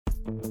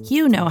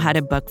You know how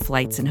to book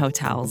flights and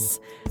hotels.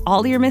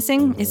 All you're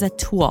missing is a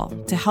tool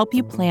to help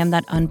you plan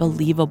that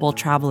unbelievable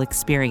travel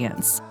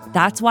experience.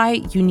 That's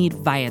why you need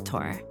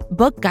Viator.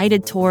 Book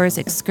guided tours,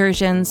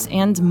 excursions,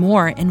 and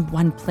more in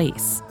one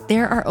place.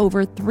 There are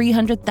over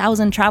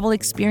 300,000 travel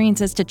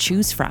experiences to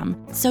choose from,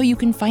 so you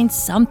can find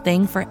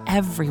something for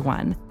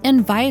everyone.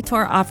 And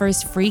Viator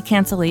offers free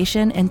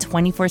cancellation and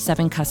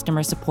 24/7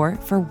 customer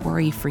support for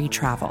worry-free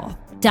travel.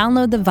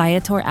 Download the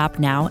Viator app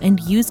now and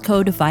use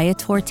code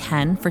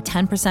Viator10 for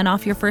 10%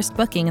 off your first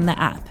booking in the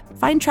app.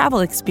 Find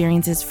travel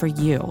experiences for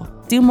you.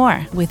 Do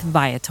more with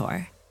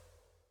Viator.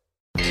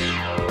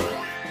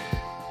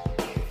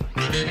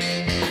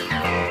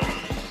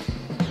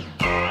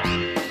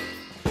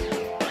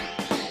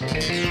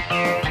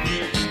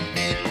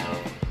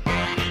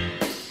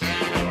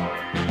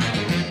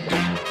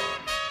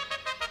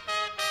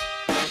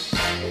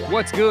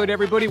 What's good,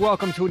 everybody?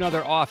 Welcome to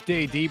another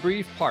off-day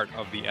debrief, part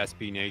of the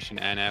SB Nation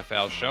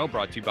NFL show,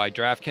 brought to you by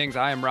DraftKings.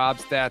 I am Rob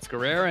Stats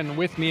Guerrero, and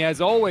with me,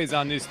 as always,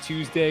 on this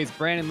Tuesday is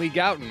Brandon Lee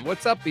Gouton.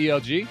 What's up,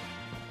 BLG?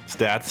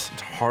 Stats,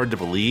 it's hard to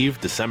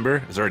believe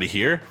December is already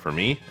here, for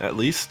me at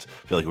least.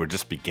 I feel like we're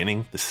just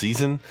beginning the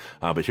season,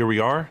 but here we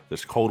are.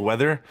 There's cold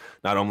weather,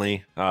 not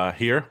only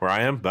here where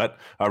I am, but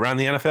around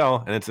the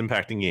NFL, and it's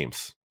impacting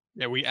games.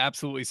 Yeah, we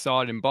absolutely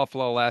saw it in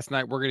Buffalo last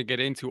night. We're going to get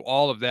into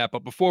all of that.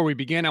 But before we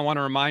begin, I want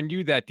to remind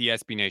you that the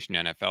SB Nation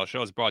NFL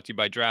show is brought to you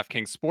by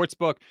DraftKings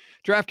Sportsbook.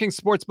 DraftKings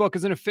Sportsbook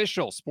is an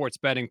official sports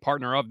betting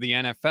partner of the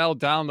NFL.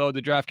 Download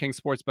the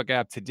DraftKings Sportsbook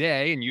app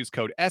today and use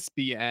code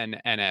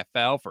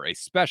SBNNFL for a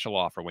special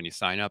offer when you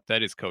sign up.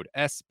 That is code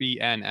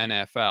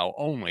SBNNFL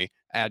only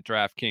at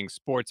DraftKings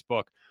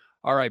Sportsbook.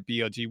 All right,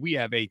 BLG, we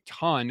have a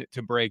ton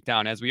to break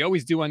down. As we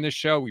always do on this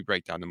show, we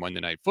break down the Monday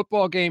Night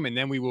Football game, and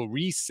then we will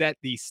reset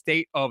the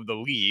state of the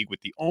league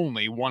with the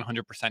only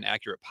 100%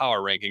 accurate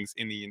power rankings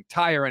in the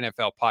entire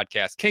NFL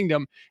podcast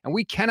kingdom. And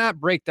we cannot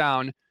break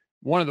down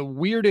one of the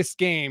weirdest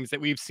games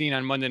that we've seen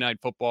on Monday Night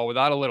Football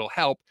without a little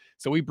help.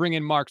 So we bring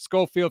in Mark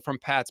Schofield from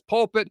Pat's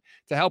Pulpit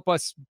to help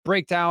us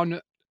break down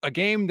a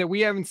game that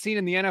we haven't seen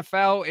in the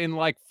NFL in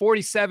like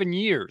 47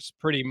 years,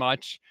 pretty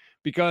much,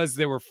 because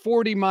there were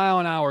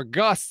 40-mile-an-hour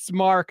gusts,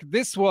 Mark.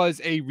 This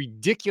was a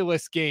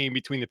ridiculous game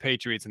between the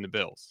Patriots and the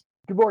Bills.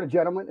 Good morning,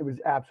 gentlemen. It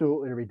was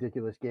absolutely a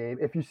ridiculous game.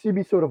 If you see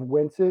me sort of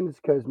wincing, it's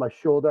because my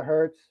shoulder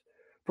hurts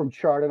from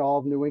charting all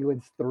of New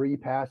England's 3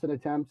 passing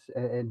attempts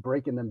and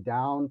breaking them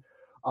down.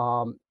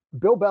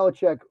 Bill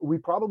Belichick, we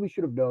probably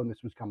should have known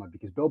this was coming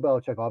because Bill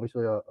Belichick,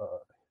 obviously a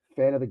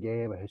fan of the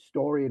game, a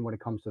historian when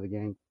it comes to the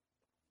game.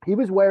 He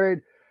was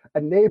wearing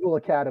a Naval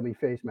Academy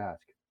face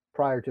mask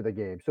prior to the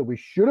game. So we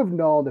should have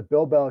known that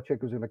Bill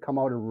Belichick was going to come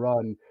out and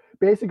run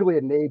basically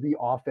a Navy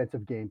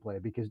offensive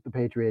gameplay because the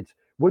Patriots,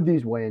 with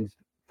these wins,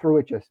 threw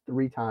it just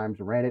 3 times,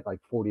 ran it like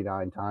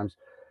 49 times,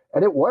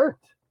 and it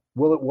worked.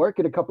 Will it work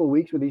in a couple of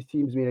weeks when these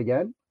teams meet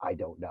again? I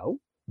don't know.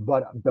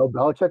 But Bill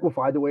Belichick will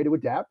find a way to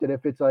adapt. And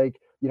if it's like,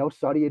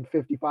 sunny and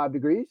 55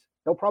 degrees,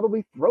 they'll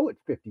probably throw it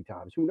 50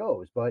 times. Who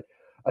knows? But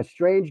a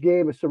strange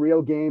game, a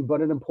surreal game,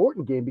 but an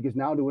important game because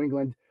now New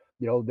England,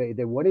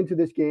 they went into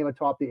this game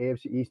atop the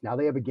AFC East. Now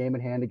they have a game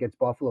in hand against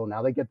Buffalo.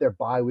 Now they get their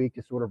bye week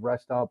to sort of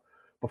rest up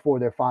before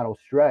their final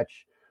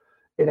stretch.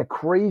 In a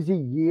crazy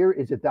year,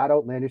 is it that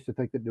outlandish to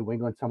think that New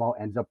England somehow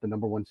ends up the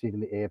number 1 seed in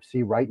the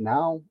AFC? Right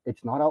now,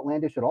 it's not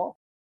outlandish at all.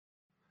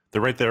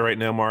 They're right there right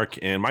now, Mark.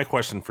 And my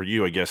question for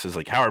you, I guess, is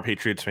like, how are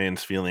Patriots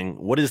fans feeling?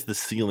 What is the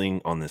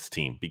ceiling on this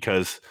team?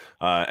 Because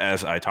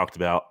as I talked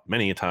about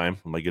many a time,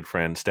 my good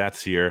friend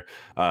Stats here,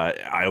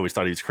 I always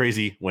thought he was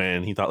crazy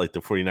when he thought like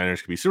the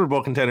 49ers could be Super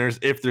Bowl contenders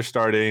if they're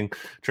starting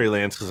Trey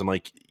Lance. Because I'm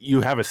like,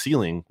 you have a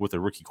ceiling with a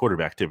rookie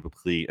quarterback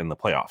typically in the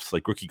playoffs.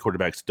 Like rookie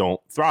quarterbacks don't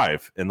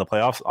thrive in the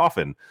playoffs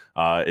often.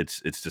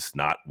 It's just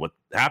not what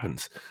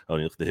happens.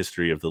 Look at the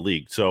history of the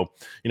league. So,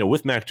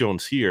 with Mac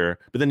Jones here,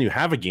 but then you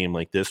have a game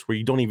like this where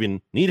you don't even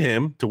need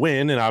him to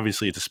win. And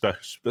obviously it's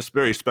a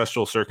very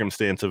special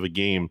circumstance of a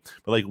game,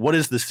 but like, what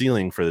is the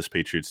ceiling for this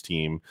Patriots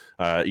team?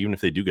 Even if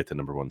they do get the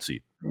number 1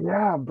 seed?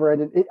 Yeah,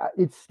 Brandon,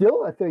 it's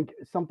still, I think,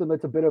 something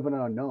that's a bit of an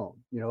unknown.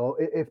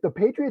 If the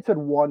Patriots had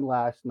won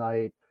last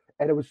night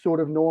and it was sort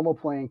of normal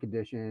playing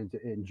conditions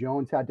and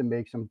Jones had to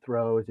make some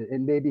throws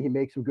and maybe he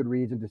makes some good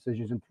reads and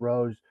decisions and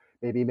throws,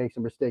 maybe he makes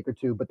a mistake or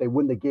two, but they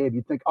win the game.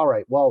 You'd think, all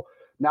right, well,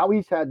 now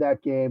he's had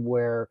that game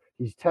where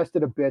he's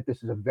tested a bit.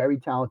 This is a very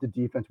talented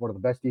defense, one of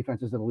the best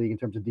defenses in the league in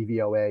terms of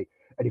DVOA,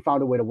 and he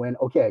found a way to win.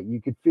 Okay, you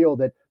could feel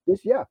that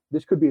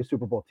this could be a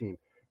Super Bowl team.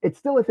 It's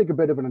still, I think, a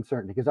bit of an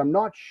uncertainty because I'm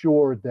not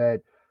sure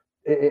that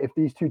if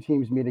these two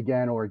teams meet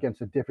again or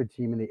against a different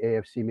team in the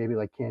AFC, maybe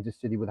like Kansas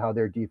City with how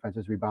their defense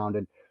has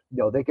rebounded,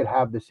 they could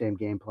have the same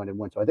game plan and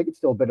win. So I think it's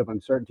still a bit of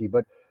uncertainty.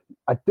 But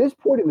at this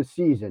point in the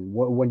season,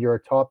 when you're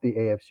atop the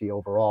AFC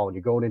overall and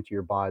you're going into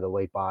your bye, the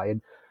late bye,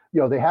 and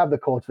they have the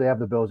Colts, they have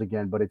the Bills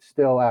again, but it's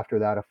still after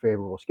that a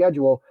favorable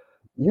schedule.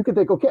 You could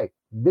think, okay,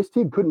 this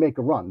team could make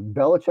a run.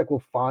 Belichick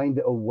will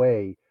find a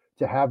way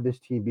to have this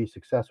team be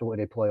successful in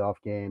a playoff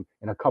game,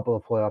 in a couple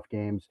of playoff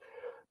games.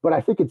 But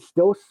I think it's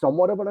still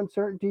somewhat of an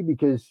uncertainty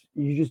because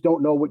you just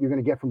don't know what you're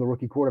going to get from the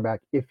rookie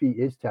quarterback if he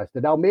is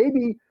tested. Now,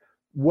 maybe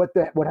what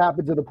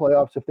happens in the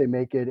playoffs if they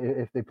make it,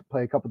 if they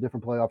play a couple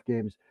different playoff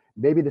games,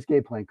 maybe this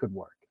game plan could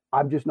work.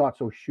 I'm just not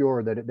so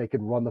sure that they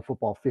could run the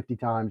football 50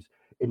 times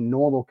in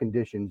normal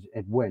conditions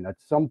and win. At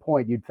some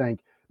point, you'd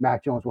think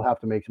Mac Jones will have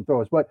to make some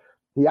throws, but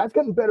he has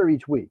gotten better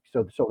each week.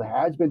 So there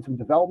has been some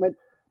development,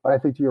 but I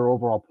think to your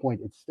overall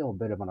point, it's still a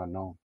bit of an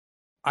unknown.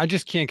 I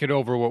just can't get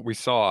over what we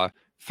saw.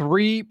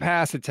 3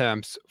 pass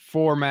attempts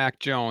for Mac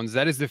Jones.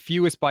 That is the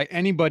fewest by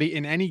anybody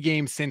in any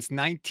game since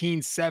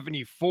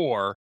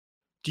 1974.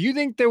 Do you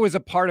think there was a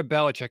part of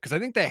Belichick? Because I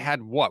think they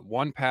had,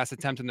 one pass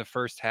attempt in the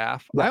first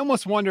half? Yeah. I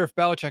almost wonder if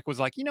Belichick was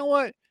like, you know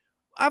what?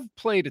 I've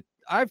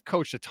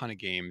coached a ton of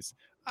games.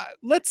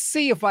 Let's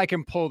see if I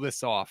can pull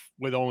this off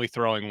with only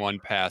throwing 1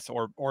 pass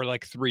or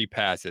like 3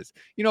 passes.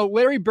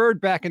 Larry Bird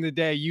back in the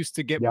day used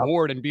to get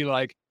bored and be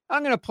like,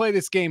 I'm going to play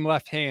this game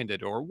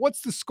left-handed, or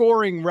what's the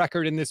scoring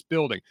record in this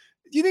building?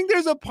 Do you think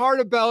there's a part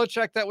of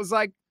Belichick that was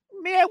like,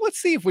 man, let's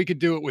see if we could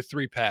do it with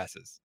 3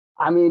 passes?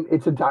 I mean,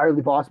 it's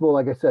entirely possible.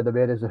 Like I said, the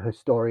man is a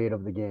historian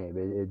of the game.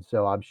 And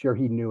so I'm sure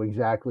he knew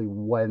exactly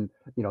when,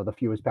 the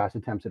fewest pass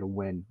attempts in a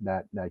win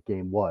that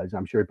game was.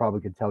 I'm sure he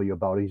probably could tell you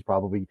about it. He's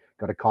probably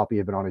got a copy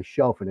of it on his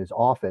shelf in his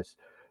office.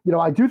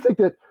 I do think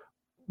that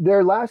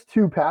their last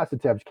 2 pass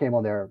attempts came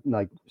on their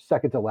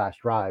second to last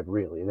drive,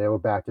 really. They were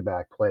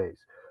back-to-back plays.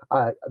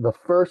 The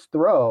first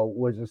throw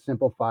was a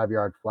simple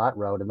 5-yard flat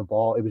route, and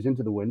it was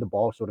into the wind. The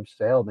ball sort of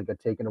sailed and got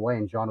taken away,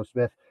 and Jonnu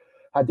Smith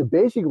had to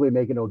basically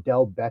make an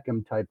Odell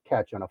Beckham type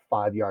catch on a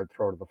 5-yard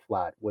throw to the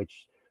flat,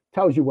 which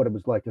tells you what it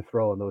was like to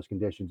throw in those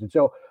conditions. And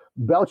so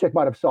Belichick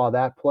might have saw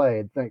that play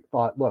and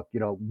thought, look,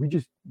 we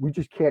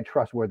just can't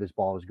trust where this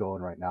ball is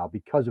going right now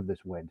because of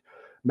this wind.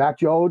 Mac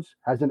Jones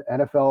has an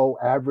NFL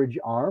average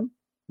arm.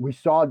 We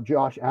saw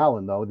Josh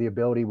Allen, though, the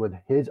ability with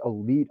his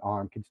elite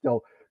arm can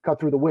still cut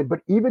through the wind.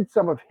 But even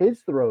some of his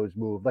throws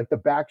moved, like the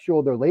back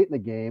shoulder late in the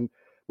game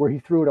where he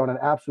threw it on an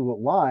absolute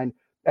line,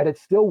 and it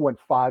still went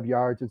 5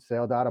 yards and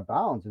sailed out of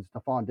bounds. And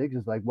Stephon Diggs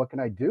is like, what can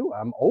I do?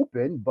 I'm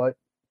open, but,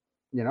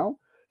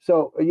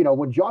 So,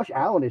 when Josh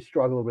Allen is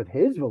struggling with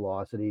his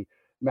velocity,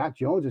 Mac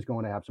Jones is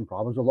going to have some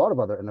problems. A lot of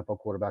other NFL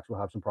quarterbacks will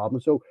have some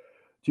problems. So,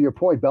 to your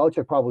point,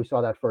 Belichick probably saw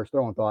that first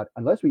throw and thought,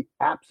 unless we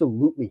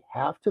absolutely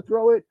have to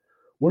throw it,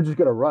 we're just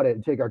going to run it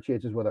and take our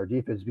chances with our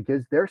defense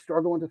because they're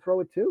struggling to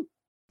throw it too.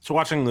 So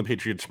watching the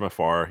Patriots from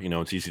afar,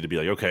 it's easy to be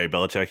like, okay,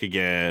 Belichick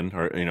again,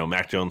 or,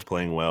 Mac Jones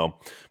playing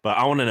well. But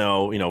I want to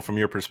know, from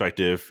your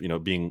perspective,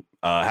 being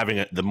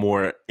having the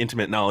more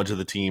intimate knowledge of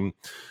the team,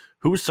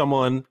 who's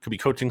someone, could be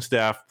coaching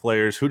staff,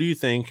 players, who do you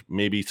think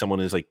maybe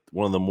someone is like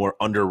one of the more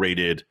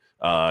underrated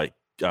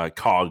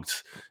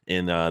cogs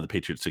in the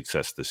Patriots'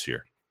 success this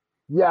year?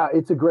 Yeah,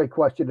 it's a great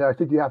question. I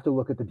think you have to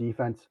look at the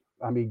defense.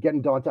 I mean,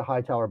 getting Dante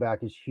Hightower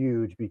back is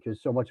huge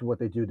because so much of what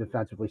they do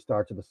defensively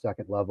starts at the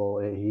second level.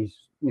 He's,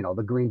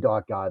 the green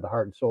dot guy, the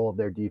heart and soul of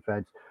their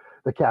defense,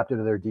 the captain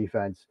of their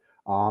defense.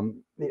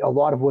 A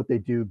lot of what they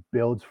do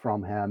builds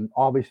from him.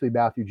 Obviously,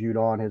 Matthew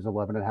Judon, his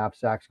 11.5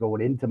 sacks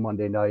going into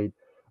Monday night,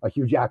 a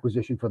huge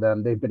acquisition for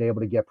them. They've been able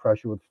to get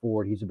pressure with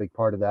Ford. He's a big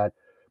part of that.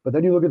 But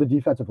then you look at the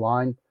defensive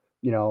line,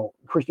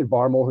 Christian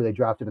Barmore, who they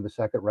drafted in the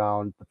second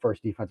round, the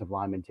first defensive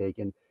lineman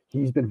taken.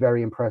 He's been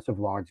very impressive.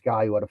 Lawrence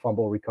Guy, who had a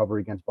fumble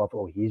recovery against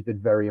Buffalo, he's been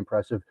very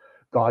impressive.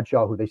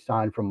 Godshaw, who they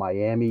signed from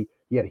Miami,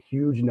 he had a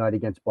huge night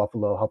against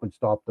Buffalo, helping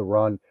stop the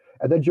run.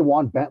 And then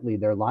Jawan Bentley,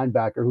 their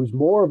linebacker, who's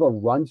more of a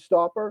run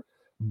stopper,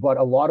 but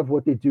a lot of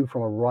what they do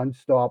from a run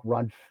stop,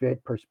 run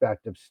fit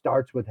perspective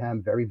starts with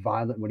him, very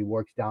violent when he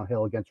works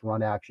downhill against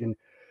run action.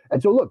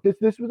 And so, look,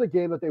 this was a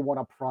game that they won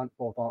up front,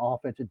 both on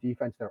offense and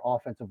defense. Their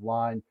offensive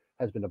line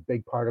has been a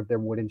big part of their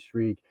winning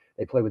streak.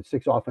 They play with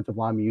 6 offensive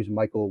linemen, using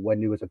Michael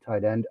Onwenu as a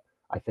tight end,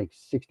 I think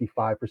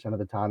 65% of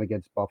the time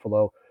against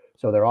Buffalo.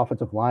 So their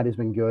offensive line has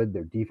been good.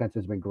 Their defense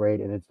has been great.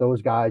 And it's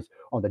those guys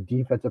on the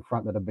defensive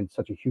front that have been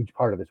such a huge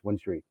part of this win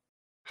streak.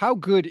 How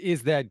good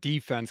is that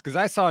defense? Because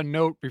I saw a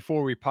note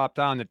before we popped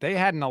on that they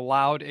hadn't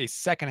allowed a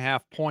second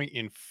half point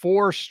in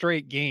 4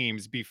 straight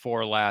games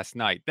before last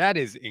night. That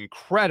is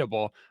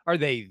incredible. Are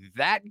they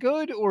that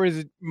good, or is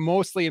it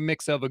mostly a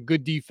mix of a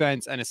good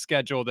defense and a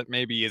schedule that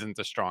maybe isn't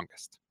the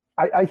strongest?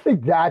 I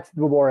think that's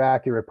the more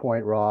accurate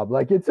point, Rob.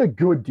 Like, it's a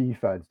good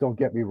defense, don't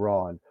get me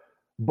wrong.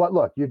 But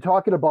look, you're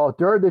talking about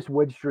during this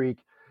win streak,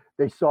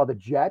 they saw the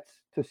Jets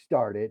to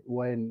start it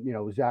when,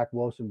 Zach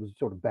Wilson was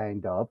sort of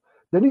banged up.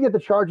 Then you get the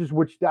Chargers,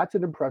 which that's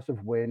an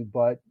impressive win,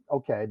 but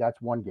okay,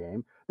 that's one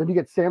game. Then you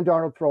get Sam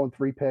Darnold throwing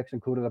 3 picks,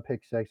 including a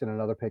pick 6 and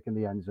another pick in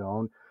the end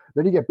zone.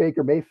 Then you get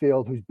Baker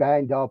Mayfield, who's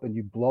banged up, and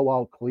you blow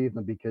out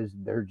Cleveland because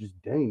they're just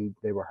dinged.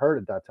 They were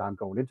hurt at that time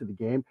going into the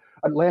game.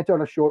 Atlanta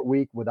on a short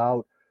week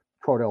without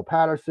Cordell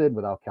Patterson,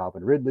 without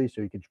Calvin Ridley,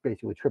 so you could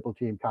basically triple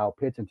team Kyle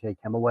Pitts and take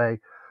him away.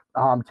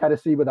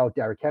 Tennessee without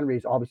Derrick Henry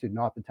is obviously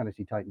not the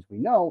Tennessee Titans we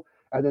know.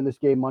 And then this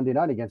game Monday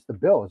night against the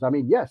Bills. I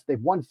mean, yes,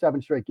 they've won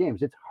 7 straight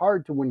games. It's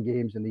hard to win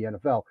games in the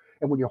NFL.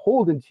 And when you're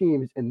holding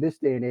teams in this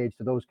day and age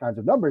to those kinds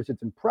of numbers,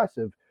 it's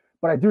impressive.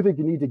 But I do think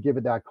you need to give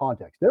it that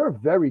context. They're a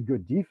very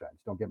good defense,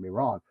 don't get me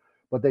wrong,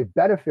 but they've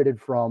benefited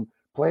from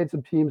playing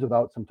some teams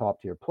without some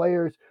top-tier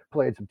players,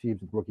 playing some teams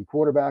with rookie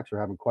quarterbacks or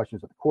having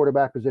questions at the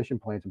quarterback position,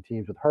 playing some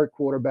teams with hurt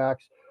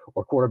quarterbacks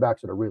or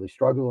quarterbacks that are really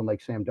struggling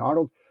like Sam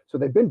Darnold. So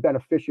they've been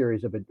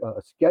beneficiaries of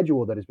a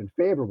schedule that has been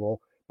favorable,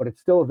 but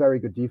it's still a very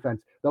good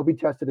defense. They'll be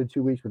tested in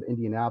 2 weeks with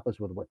Indianapolis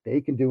with what they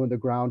can do in the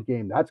ground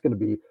game. That's going to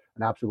be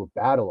an absolute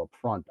battle up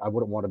front. I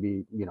wouldn't want to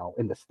be,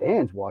 in the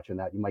stands watching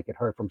that. You might get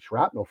hurt from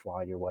shrapnel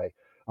flying your way.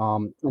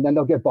 And then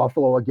they'll get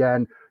Buffalo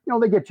again.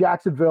 They get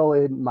Jacksonville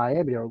and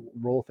Miami to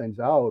roll things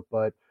out,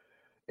 but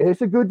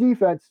it's a good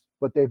defense,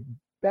 but they've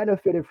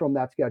benefited from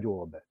that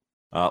schedule a bit.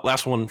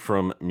 Last one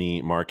from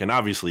me, Mark, and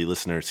obviously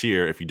listeners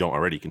here, if you don't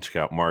already, can check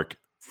out Mark,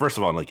 first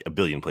of all, in like a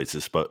billion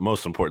places, but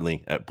most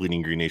importantly at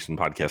Bleeding Green Nation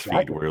podcast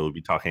feed, where we'll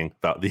be talking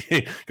about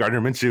the Gardner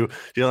Minshew,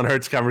 Jalen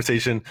Hurts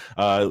conversation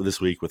this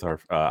week with our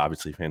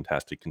obviously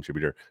fantastic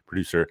contributor,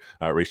 producer,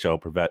 Rachel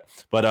Prevet.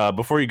 But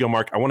before you go,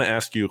 Mark, I want to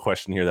ask you a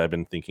question here that I've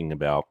been thinking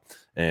about,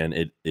 and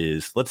it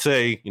is, let's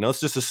say, let's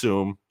just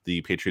assume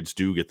the Patriots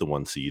do get the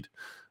 1 seed,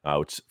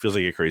 which feels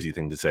like a crazy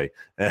thing to say.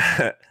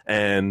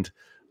 And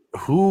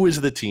who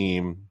is the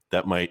team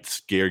that might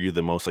scare you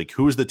the most? Like,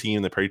 who is the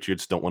team the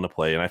Patriots don't want to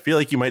play? And I feel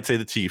like you might say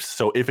the Chiefs.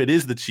 So if it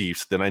is the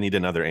Chiefs, then I need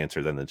another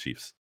answer than the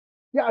Chiefs.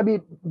 Yeah, I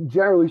mean,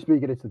 generally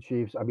speaking, it's the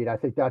Chiefs. I mean, I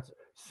think that's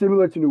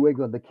similar to New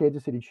England. The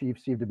Kansas City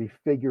Chiefs seem to be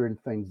figuring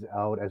things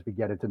out as we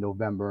get into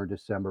November and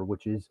December,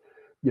 which is,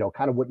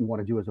 kind of what you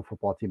want to do as a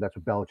football team. That's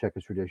what Belichick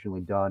has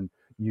traditionally done,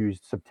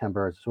 used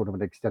September as sort of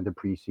an extended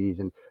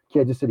preseason.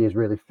 Kansas City has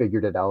really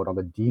figured it out on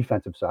the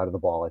defensive side of the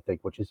ball, I think,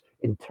 which has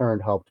in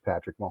turn helped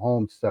Patrick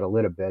Mahomes settle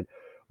in a bit.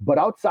 But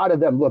outside of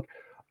them, look,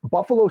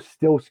 Buffalo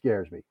still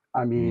scares me.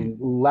 I mean,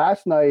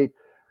 last night,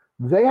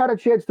 they had a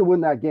chance to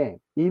win that game,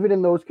 even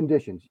in those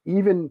conditions,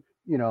 even,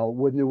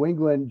 with New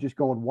England just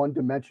going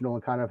one-dimensional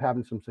and kind of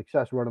having some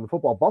success running the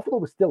football. Buffalo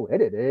was still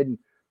in it. And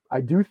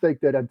I do think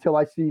that until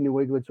I see New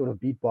England sort of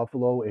beat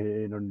Buffalo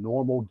in a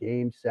normal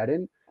game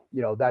setting,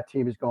 that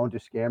team is going to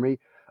scare me.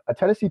 A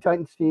Tennessee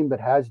Titans team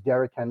that has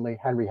Derrick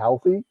Henry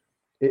healthy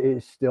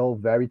is still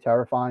very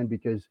terrifying,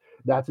 because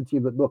that's a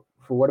team that, look,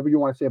 for whatever you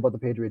want to say about the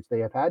Patriots, they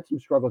have had some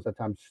struggles at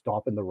times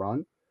stopping the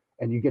run,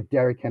 and you get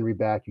Derrick Henry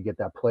back, you get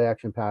that play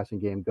action passing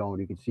game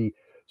going. You can see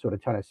sort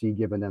of Tennessee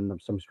giving them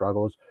some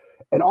struggles.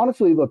 And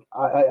honestly, look,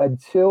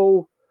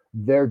 until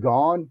they're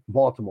gone,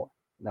 Baltimore,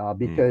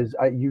 because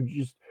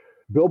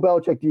Bill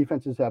Belichick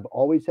defenses have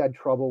always had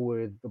trouble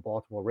with the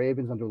Baltimore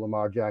Ravens under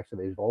Lamar Jackson.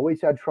 They've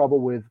always had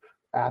trouble with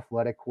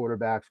athletic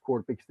quarterbacks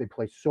because they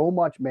play so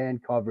much man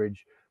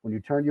coverage. When you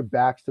turn your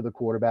backs to the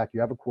quarterback, you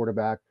have a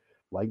quarterback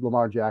like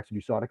Lamar Jackson.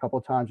 You saw it a couple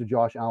of times with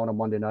Josh Allen on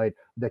Monday night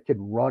that could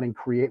run and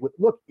create.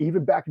 Look,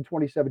 even back in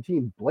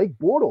 2017, Blake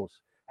Bortles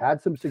had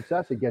some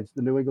success against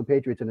the New England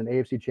Patriots in an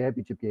AFC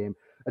Championship game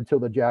until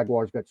the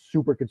Jaguars got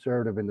super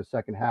conservative in the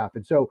second half.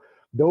 And so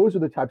those are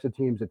the types of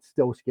teams that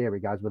still scare me,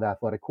 guys with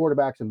athletic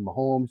quarterbacks, and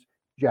Mahomes,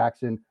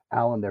 Jackson,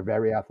 Allen, they're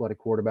very athletic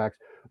quarterbacks.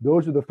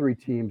 Those are the 3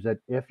 teams that,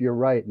 if you're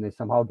right and they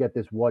somehow get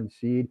this 1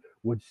 seed,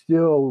 would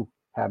still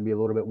have me a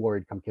little bit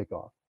worried come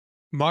kickoff.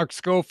 Mark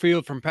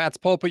Schofield from Pat's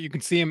Pulpit. You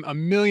can see him a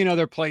million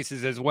other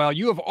places as well.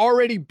 You have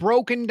already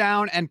broken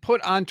down and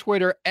put on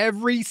Twitter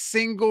every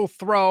single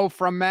throw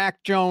from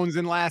Mac Jones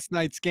in last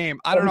night's game.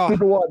 I don't know.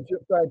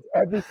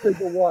 Every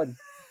single one.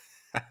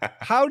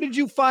 How did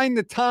you find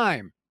the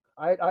time?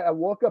 I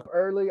woke up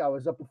early. I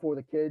was up before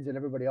the kids and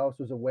everybody else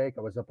was awake.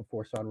 I was up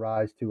before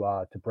sunrise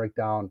to break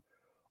down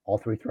all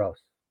 3 throws.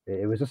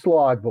 It was a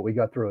slog, but we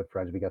got through it,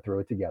 friends. We got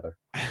through it together.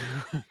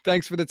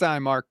 Thanks for the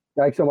time, Mark.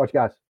 Thanks so much,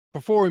 guys.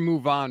 Before we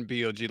move on,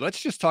 BLG,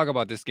 let's just talk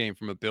about this game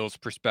from a Bills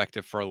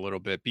perspective for a little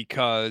bit,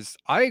 because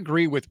I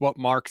agree with what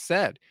Mark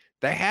said.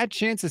 They had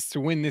chances to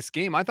win this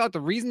game. I thought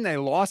the reason they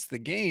lost the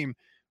game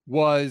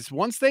was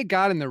once they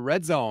got in the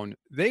red zone,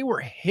 they were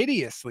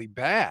hideously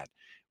bad.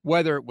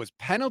 Whether it was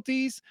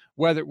penalties,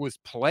 whether it was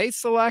play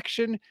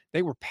selection,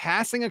 they were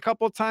passing a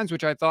couple of times,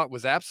 which I thought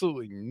was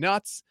absolutely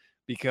nuts,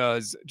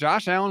 because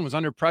Josh Allen was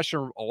under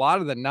pressure a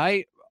lot of the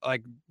night.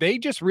 Like, they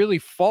just really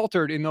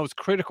faltered in those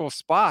critical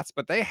spots,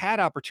 but they had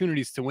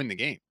opportunities to win the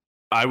game.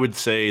 I would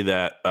say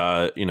that,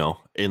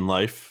 in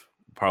life,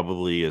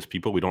 probably as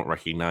people, we don't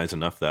recognize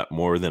enough that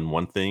more than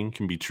one thing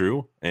can be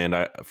true. And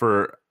I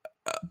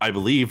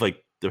believe,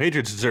 like, the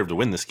Patriots deserve to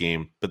win this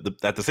game, but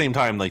at the same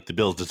time, like, the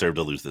Bills deserve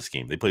to lose this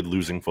game. They played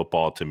losing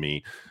football to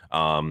me.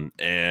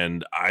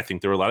 And I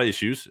think there were a lot of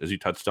issues, as you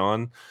touched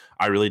on.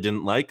 I really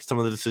didn't like some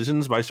of the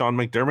decisions by Sean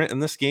McDermott in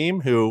this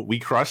game, who we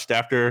crushed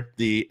after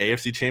the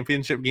AFC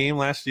Championship game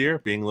last year,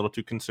 being a little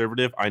too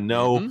conservative. I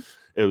know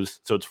it's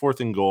 4th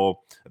and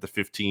goal at the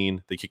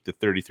 15. They kicked the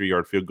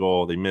 33-yard field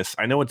goal. They miss.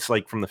 I know it's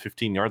like from the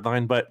 15-yard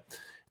line, but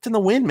it's in the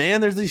wind,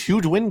 man. There's these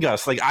huge wind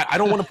gusts. Like, I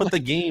don't want to put the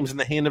games in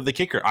the hand of the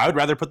kicker. I would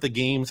rather put the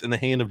games in the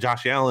hand of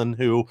Josh Allen,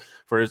 who,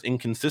 for as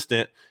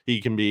inconsistent he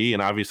can be,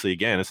 and obviously,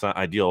 again, it's not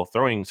ideal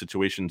throwing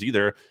situations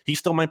either, he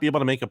still might be able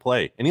to make a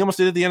play. And he almost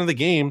did at the end of the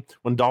game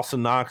when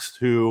Dawson Knox,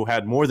 who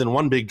had more than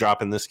one big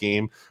drop in this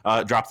game,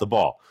 dropped the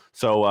ball.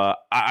 So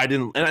I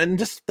didn't – and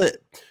just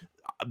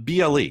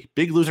BLE,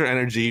 big loser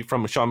energy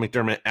from Sean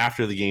McDermott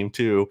after the game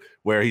too,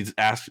 where he's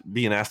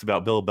being asked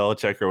about Bill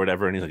Belichick or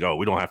whatever, and he's like, "Oh,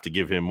 we don't have to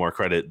give him more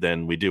credit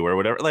than we do," or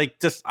whatever. Like,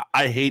 just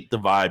I hate the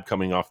vibe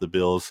coming off the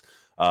Bills,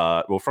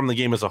 well, from the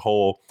game as a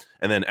whole,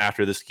 and then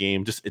after this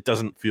game, just it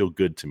doesn't feel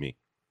good to me.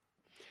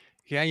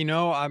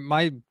 Yeah,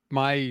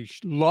 my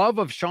love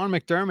of Sean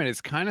McDermott is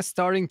kind of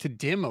starting to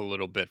dim a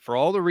little bit for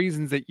all the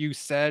reasons that you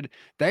said.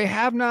 They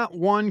have not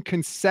won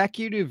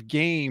consecutive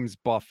games,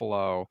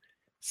 Buffalo,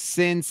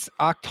 since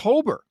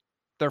October.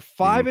 They're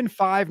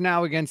 5-5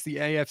 now against the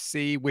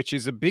AFC, which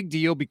is a big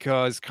deal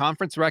because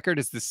conference record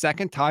is the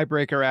second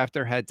tiebreaker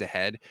after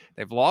head-to-head.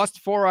 They've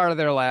lost 4 out of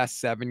their last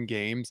 7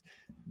 games.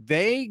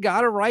 They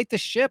got to right the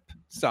ship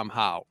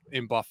somehow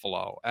in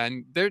Buffalo,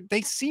 and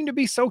they seem to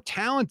be so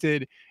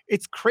talented.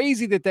 It's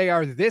crazy that they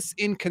are this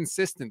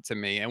inconsistent to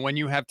me. And when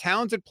you have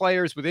talented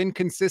players with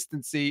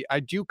inconsistency, I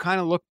do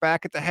kind of look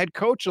back at the head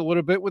coach a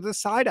little bit with a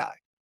side eye.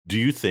 Do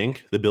you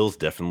think the Bills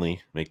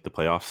definitely make the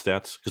playoff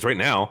stats? Because right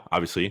now,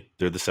 obviously,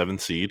 they're the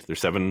 7th seed. They're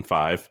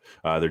 7-5.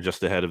 They're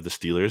just ahead of the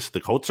Steelers. The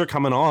Colts are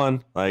coming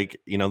on.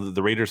 Like,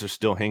 the Raiders are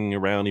still hanging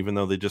around, even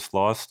though they just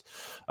lost.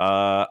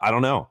 I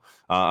don't know.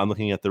 I'm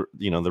looking at the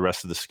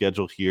rest of the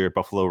schedule here.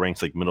 Buffalo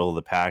ranks like middle of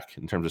the pack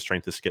in terms of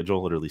strength of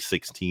schedule, literally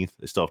 16th.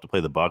 They still have to play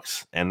the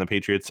Bucs and the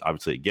Patriots.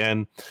 Obviously,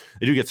 again,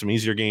 they do get some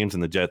easier games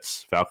in the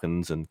Jets,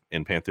 Falcons, and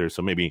Panthers.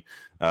 So maybe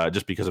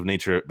just because of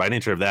nature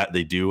of that,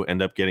 they do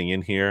end up getting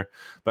in here.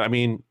 But I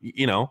mean,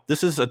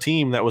 this is a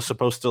team that was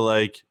supposed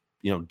to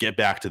get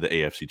back to the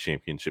AFC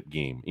Championship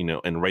game,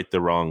 and right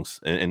the wrongs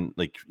and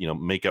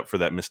make up for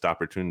that missed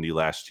opportunity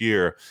last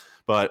year.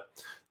 But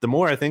the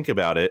more I think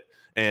about it,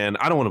 and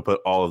I don't want to put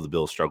all of the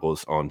Bills'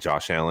 struggles on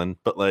Josh Allen,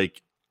 but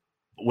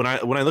when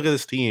I look at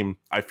this team,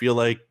 I feel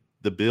like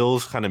the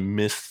Bills kind of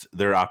missed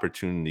their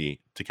opportunity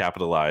to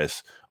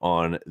capitalize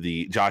on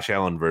the Josh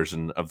Allen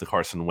version of the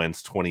Carson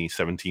Wentz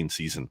 2017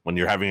 season, when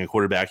you're having a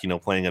quarterback,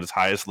 playing at his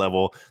highest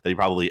level that he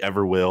probably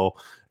ever will.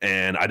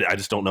 And I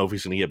just don't know if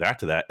he's going to get back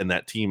to that. And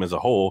that team as a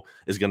whole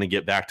is going to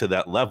get back to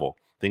that level.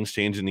 Things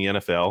change in the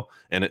NFL,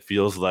 and it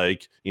feels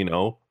like,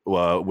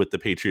 with the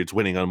Patriots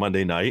winning on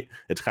Monday night,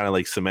 it's kind of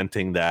like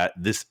cementing that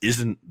this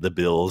isn't the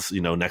Bills,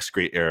 next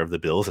great era of the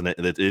Bills, and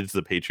it is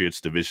the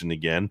Patriots division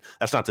again.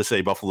 That's not to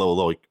say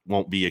Buffalo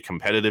won't be a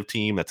competitive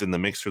team that's in the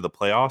mix for the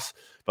playoffs,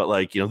 but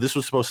this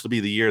was supposed to be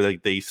the year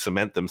that they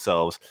cement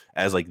themselves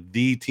as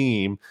the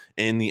team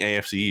in the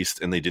AFC East,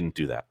 and they didn't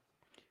do that.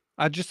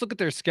 Just look at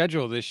their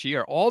schedule this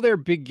year. All their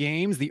big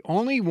games, the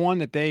only one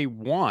that they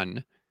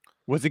won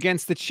was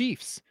against the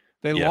Chiefs.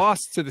 They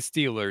lost to the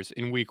Steelers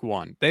in week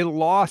 1. They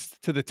lost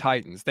to the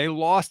Titans. They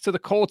lost to the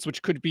Colts,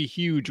 which could be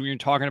huge when you're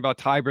talking about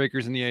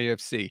tiebreakers in the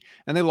AFC.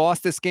 And they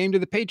lost this game to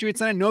the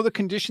Patriots. And I know the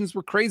conditions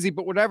were crazy,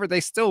 but whatever,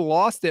 they still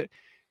lost it.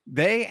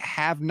 They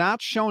have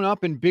not shown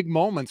up in big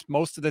moments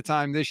most of the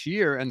time this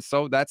year. And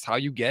so that's how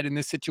you get in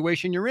this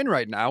situation you're in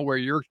right now, where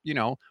you're,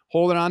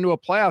 holding on to a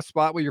playoff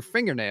spot with your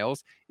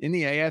fingernails in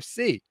the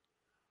AFC.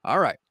 All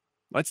right.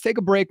 Let's take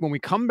a break. When we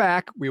come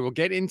back, we will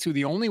get into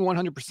the only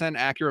 100%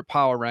 accurate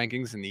power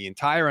rankings in the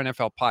entire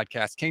NFL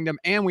podcast kingdom.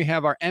 And we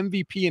have our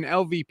MVP and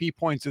LVP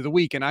points of the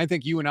week. And I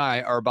think you and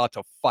I are about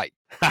to fight.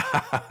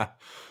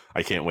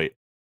 I can't wait.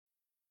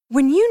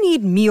 When you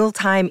need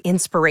mealtime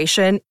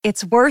inspiration,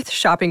 it's worth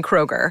shopping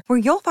Kroger, where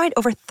you'll find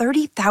over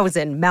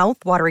 30,000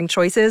 mouth-watering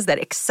choices that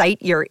excite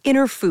your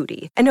inner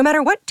foodie. And no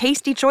matter what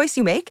tasty choice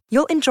you make,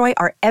 you'll enjoy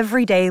our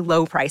everyday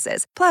low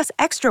prices, plus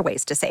extra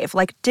ways to save,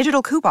 like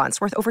digital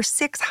coupons worth over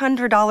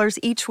 $600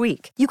 each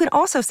week. You can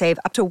also save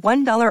up to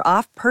 $1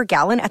 off per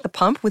gallon at the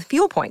pump with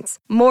fuel points.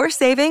 More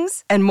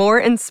savings and more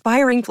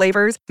inspiring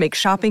flavors make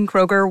shopping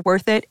Kroger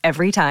worth it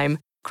every time.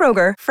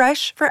 Kroger,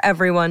 fresh for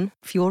everyone.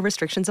 Fuel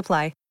restrictions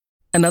apply.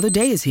 Another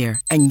day is here,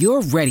 and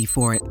you're ready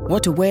for it.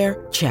 What to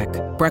wear? Check.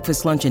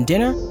 Breakfast, lunch, and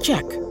dinner?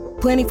 Check.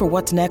 Planning for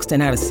what's next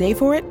and how to save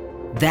for it?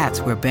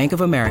 That's where Bank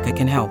of America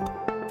can help.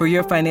 For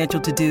your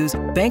financial to-dos,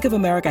 Bank of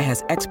America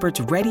has experts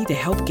ready to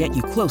help get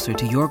you closer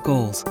to your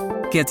goals.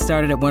 Get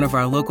started at one of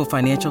our local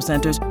financial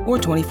centers or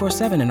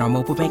 24/7 in our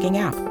mobile banking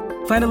app.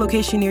 Find a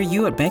location near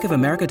you at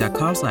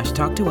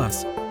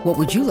bankofamerica.com/talktous. What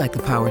would you like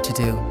the power to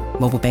do?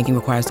 Mobile banking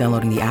requires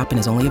downloading the app and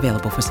is only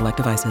available for select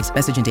devices.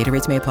 Message and data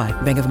rates may apply.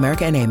 Bank of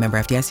America N.A., member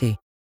FDIC.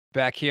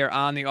 Back here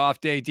on the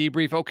off-day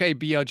debrief. Okay,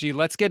 BLG,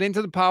 let's get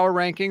into the power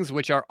rankings,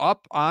 which are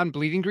up on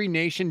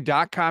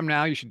bleedinggreen.nation.com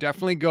now. You should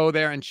definitely go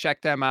there and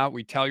check them out.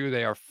 We tell you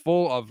they are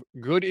full of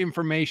good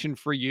information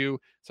for you,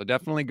 so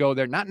definitely go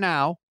there. Not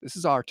now. This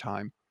is our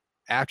time.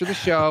 After the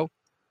show,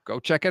 go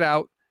check it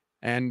out,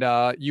 and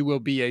you will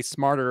be a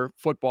smarter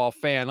football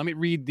fan. Let me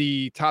read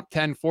the top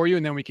 10 for you,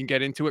 and then we can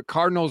get into it.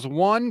 Cardinals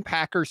 1,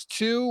 Packers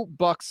 2,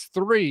 Bucks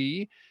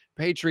 3,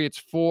 Patriots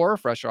 4,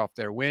 fresh off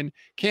their win.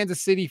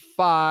 Kansas City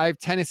 5,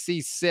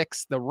 Tennessee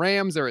 6. The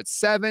Rams are at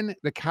 7.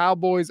 The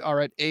Cowboys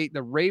are at 8.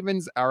 The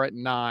Ravens are at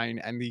 9.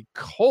 And the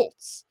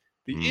Colts,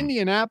 the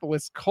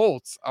Indianapolis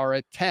Colts, are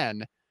at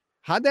 10.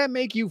 How'd that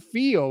make you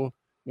feel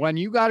when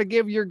you got to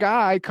give your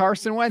guy,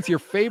 Carson Wentz, your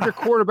favorite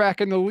quarterback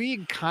in the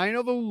league, kind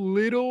of a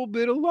little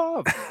bit of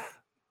love?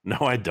 No,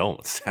 I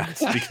don't.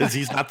 That's because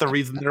he's not the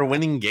reason they're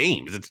winning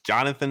games. It's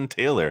Jonathan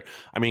Taylor.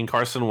 I mean,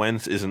 Carson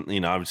Wentz isn't,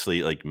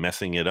 obviously like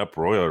messing it up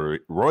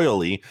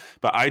royally,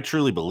 but I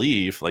truly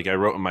believe, like I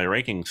wrote in my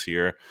rankings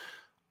here,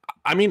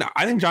 I mean,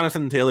 I think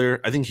Jonathan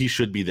Taylor, I think he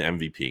should be the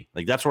MVP.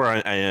 Like that's where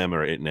I am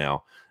right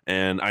now.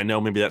 And I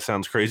know maybe that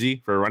sounds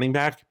crazy for a running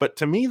back, but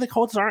to me, the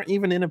Colts aren't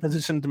even in a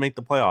position to make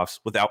the playoffs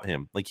without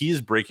him. Like he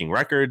is breaking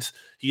records.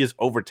 He has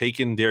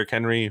overtaken Derrick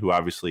Henry, who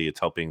obviously it's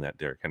helping that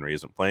Derrick Henry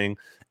isn't playing,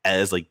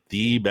 as like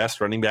the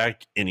best running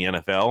back in the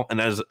NFL. And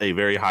that is a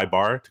very high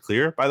bar to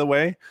clear, by the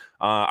way.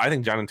 I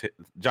think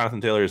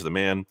Jonathan Taylor is the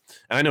man.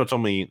 And I know it's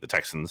only the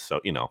Texans,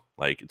 so,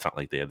 like it's not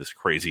like they have this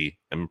crazy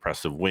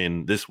impressive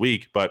win this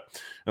week,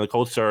 but the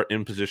Colts are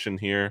in position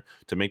here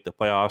to make the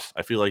playoffs.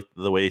 I feel like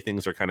the way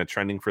things are kind of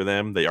trending for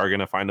them, they are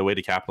going to find a way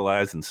to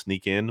capitalize and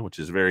sneak in, which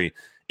is very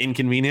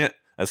inconvenient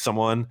as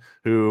someone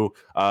who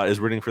is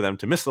rooting for them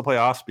to miss the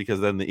playoffs, because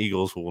then the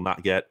Eagles will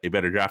not get a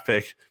better draft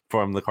pick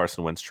from the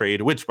Carson Wentz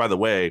trade, which, by the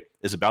way,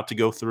 is about to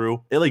go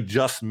through. It like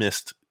just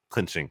missed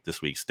clinching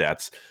this week's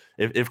stats.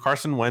 If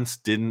Carson Wentz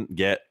didn't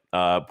get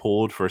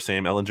pulled for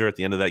Sam Ehlinger at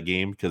the end of that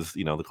game, because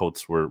the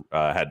Colts were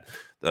had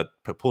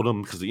pulled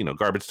him because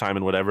garbage time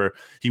and whatever,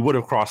 he would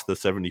have crossed the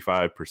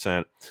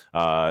 75%.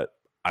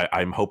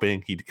 I'm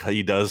hoping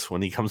he does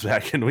when he comes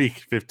back in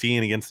week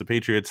 15 against the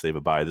Patriots. They have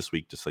a bye this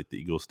week, just like the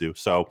Eagles do.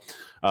 So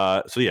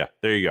yeah,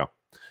 there you go.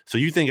 So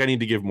you think I need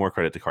to give more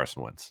credit to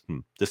Carson Wentz?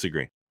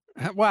 Disagree.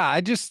 Wow,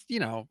 I just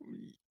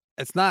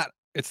it's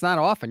not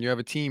often you have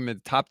a team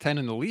at top 10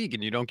 in the league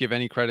and you don't give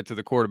any credit to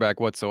the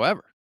quarterback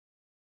whatsoever.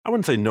 I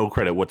wouldn't say no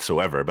credit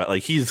whatsoever, but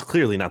like he's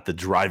clearly not the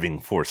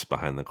driving force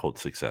behind the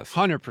Colts' success.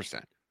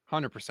 100%.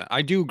 100%.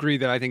 I do agree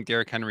that I think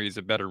Derrick Henry is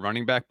a better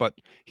running back, but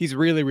he's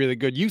really, really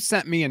good. You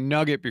sent me a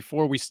nugget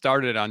before we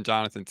started on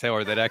Jonathan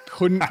Taylor that I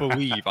couldn't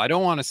believe. I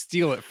don't want to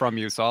steal it from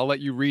you, so I'll let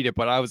you read it,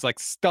 but I was like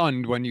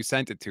stunned when you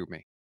sent it to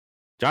me.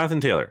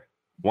 Jonathan Taylor,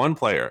 one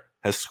player,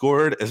 has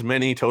scored as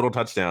many total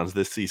touchdowns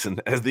this season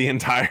as the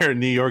entire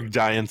New York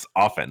Giants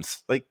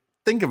offense. Like,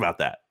 think about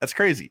that. That's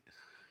crazy.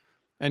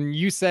 And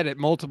you said it,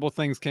 multiple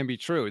things can be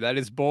true. That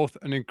is both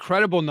an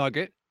incredible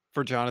nugget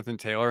for Jonathan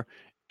Taylor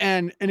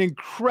and an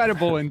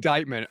incredible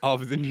indictment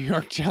of the New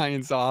York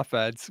Giants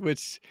offense,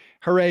 which,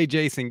 hooray,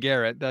 Jason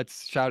Garrett.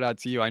 That's shout out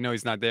to you. I know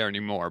he's not there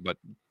anymore, but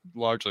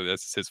largely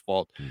that's his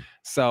fault.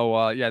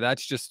 So, yeah,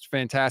 that's just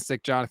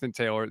fantastic. Jonathan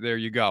Taylor, there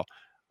you go.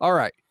 All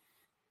right.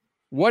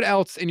 What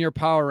else in your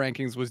power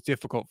rankings was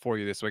difficult for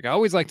you this week? I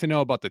always like to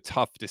know about the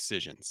tough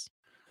decisions.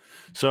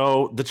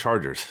 So the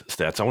Chargers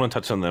stats, I want to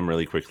touch on them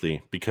really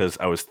quickly because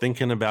I was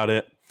thinking about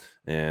it,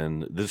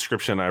 and the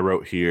description I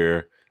wrote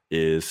here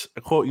is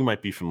a quote you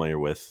might be familiar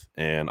with,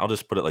 and I'll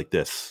just put it like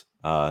this.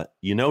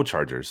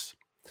 Chargers,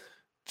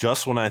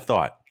 just when I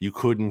thought you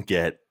couldn't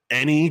get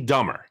any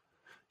dumber,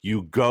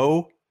 you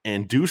go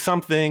and do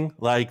something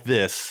like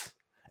this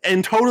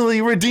and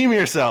totally redeem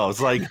yourselves.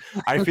 Like,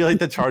 I feel like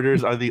the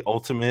Chargers are the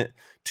ultimate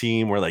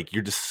team where like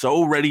you're just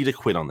so ready to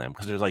quit on them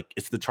because they're like,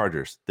 it's the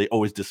Chargers. They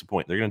always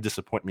disappoint. They're going to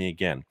disappoint me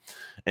again.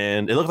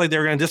 And it looked like they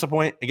were going to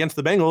disappoint against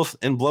the Bengals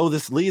and blow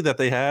this lead that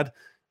they had,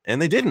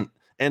 and they didn't.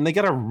 And they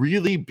got a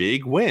really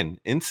big win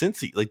in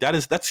Cincy. Like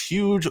that's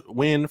huge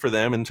win for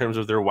them in terms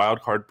of their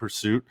wild card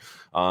pursuit.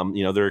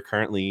 They're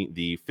currently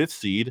the 5th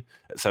seed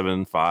at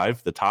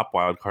 7-5, the top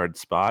wild card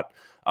spot.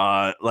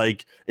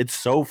 Like it's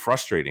so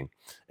frustrating.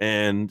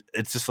 And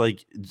it's just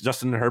like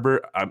Justin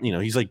Herbert,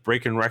 he's like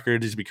breaking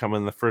records. He's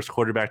becoming the first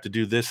quarterback to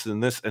do this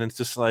and this. And it's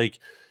just like,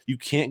 you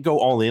can't go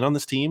all in on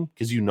this team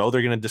because they're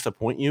going to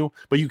disappoint you,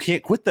 but you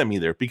can't quit them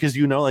either because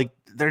like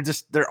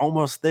they're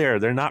almost there.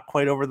 They're not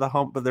quite over the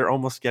hump, but they're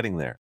almost getting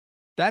there.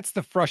 That's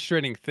the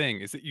frustrating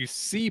thing, is that you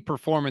see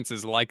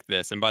performances like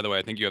this. And by the way,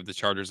 I think you have the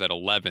Chargers at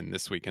 11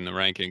 this week in the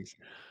rankings.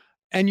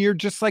 And you're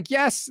just like,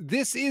 yes,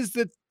 this is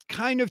the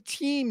kind of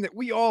team that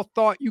we all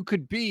thought you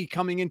could be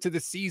coming into the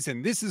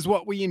season. This is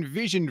what we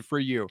envisioned for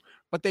you,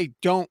 but they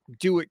don't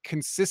do it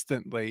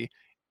consistently.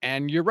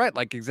 And you're right,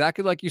 like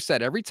exactly like you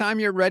said, every time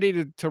you're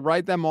ready to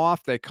write them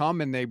off, they come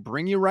and they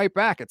bring you right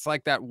back. It's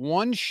like that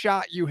one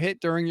shot you hit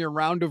during your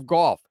round of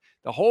golf.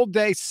 The whole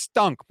day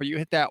stunk, but you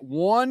hit that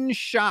one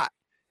shot,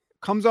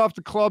 comes off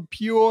the club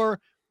pure,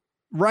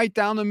 right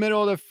down the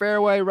middle of the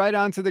fairway, right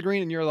onto the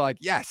green. And you're like,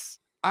 yes,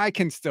 I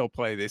can still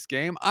play this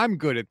game. I'm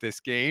good at this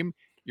game.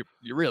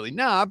 You're really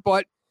not,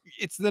 but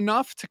it's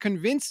enough to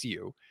convince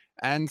you.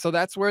 And so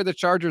that's where the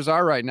Chargers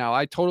are right now.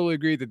 I totally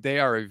agree that they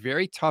are a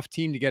very tough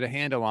team to get a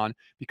handle on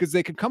because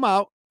they could come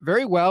out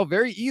very well,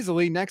 very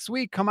easily next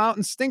week, come out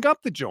and stink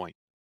up the joint.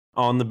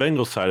 On the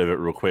Bengals side of it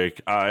real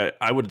quick, I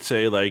would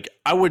say like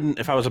I wouldn't,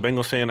 if I was a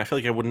Bengals fan, I feel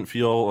like I wouldn't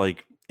feel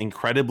like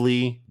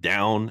incredibly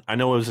down. I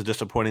know it was a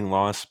disappointing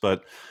loss,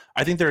 but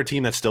I think they're a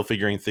team that's still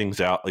figuring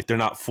things out. Like they're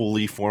not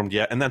fully formed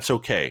yet, and that's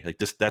okay. Like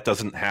that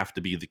doesn't have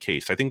to be the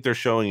case. I think they're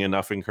showing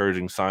enough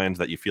encouraging signs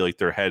that you feel like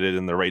they're headed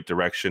in the right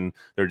direction.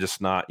 They're just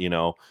not,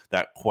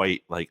 that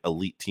quite like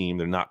elite team.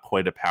 They're not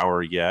quite a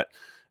power yet.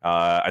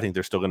 I think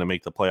they're still going to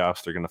make the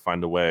playoffs. They're going to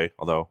find a way,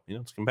 although,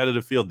 it's a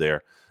competitive field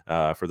there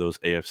for those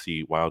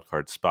AFC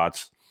wildcard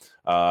spots.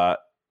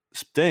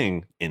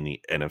 staying in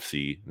the the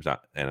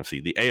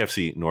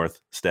AFC North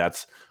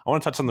stats, I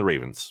want to touch on the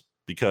Ravens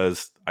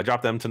because I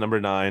dropped them to number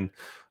 9.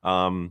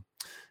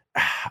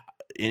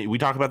 We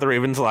talk about the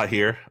Ravens a lot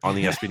here on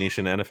the SB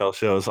Nation NFL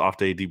shows off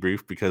day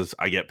debrief because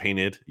I get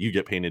painted. You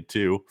get painted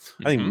too.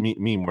 I think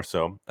me more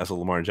so as a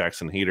Lamar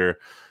Jackson hater.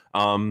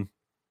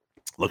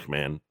 Look,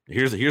 man,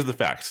 here's the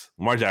facts.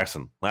 Lamar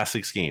Jackson, last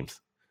 6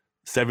 games,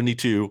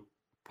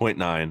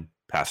 72.9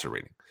 passer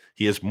rating.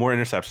 He has more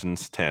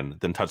interceptions, 10,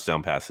 than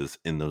touchdown passes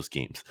in those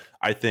games.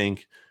 I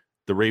think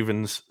the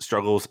Ravens'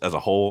 struggles as a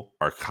whole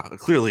are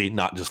clearly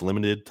not just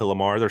limited to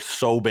Lamar. They're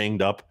so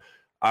banged up.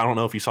 I don't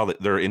know if you saw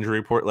their injury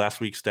report last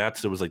week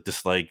stats. It was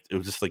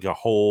just like a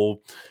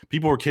whole.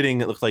 People were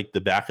kidding. It looked like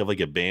the back of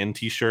like a band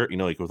T-shirt,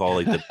 like with all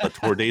like the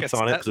tour dates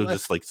on it. So it was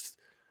just like,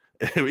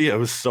 yeah, it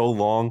was so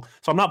long.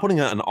 So I'm not putting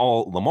it on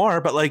all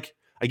Lamar, but like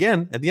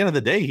again, at the end of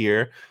the day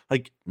here,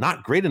 like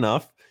not great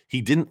enough. He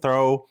didn't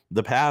throw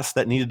the pass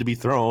that needed to be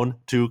thrown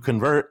to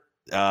convert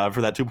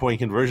for that 2-point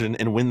conversion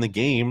and win the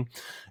game.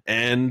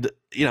 And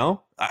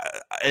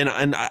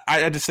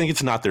I just think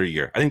it's not their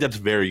year. I think that's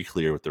very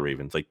clear with the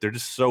Ravens. Like they're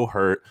just so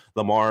hurt.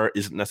 Lamar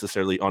isn't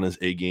necessarily on his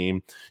A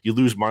game. You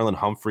lose Marlon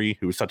Humphrey,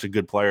 who was such a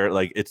good player.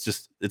 Like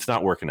it's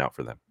not working out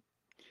for them.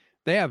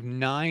 They have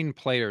 9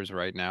 players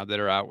right now that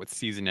are out with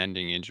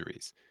season-ending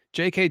injuries.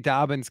 J.K.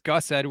 Dobbins,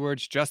 Gus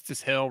Edwards,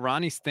 Justice Hill,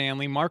 Ronnie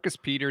Stanley, Marcus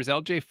Peters,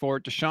 L.J.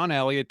 Fort, Deshaun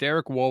Elliott,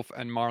 Derek Wolfe,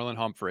 and Marlon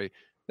Humphrey.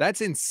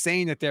 That's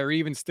insane that they're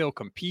even still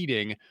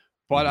competing.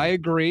 But I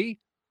agree.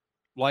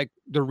 Like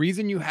the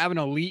reason you have an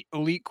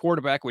elite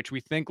quarterback, which we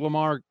think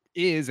Lamar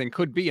is and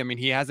could be, I mean,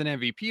 he has an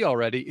MVP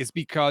already, is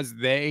because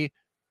they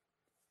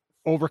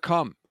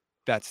overcome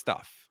that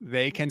stuff.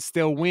 They can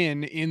still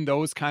win in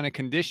those kind of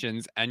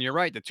conditions. And you're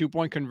right. The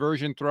 2-point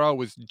conversion throw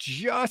was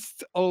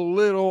just a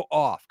little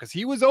off because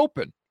he was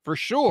open for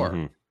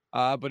sure.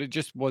 But it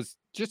was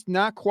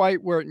not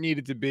quite where it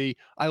needed to be.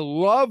 I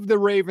love the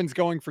Ravens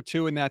going for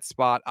 2 in that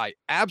spot. I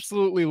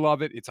absolutely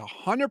love it. It's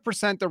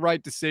 100% the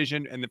right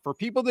decision. And for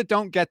people that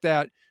don't get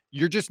that,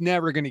 you're just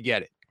never going to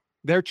get it.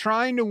 They're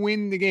trying to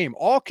win the game.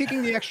 All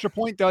kicking the extra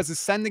point does is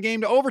send the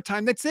game to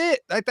overtime. That's it.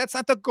 That's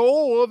not the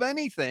goal of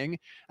anything.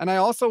 And I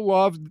also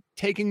love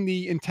taking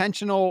the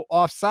intentional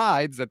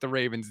offsides that the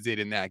Ravens did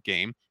in that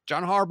game.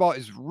 John Harbaugh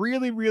is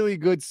really, really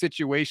good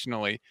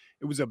situationally.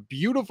 It was a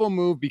beautiful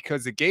move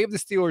because it gave the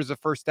Steelers a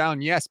first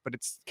down, yes, but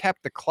it's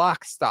kept the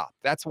clock stopped.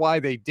 That's why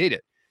they did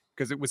it.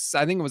 Because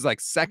I think it was like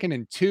 2nd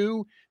and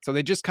 2. So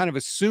they just kind of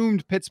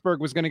assumed Pittsburgh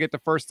was going to get the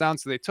first down.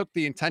 So they took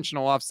the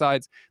intentional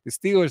offsides. The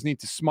Steelers need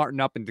to smarten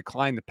up and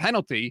decline the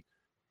penalty.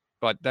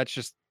 But that's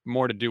just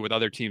more to do with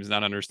other teams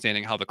not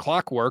understanding how the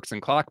clock works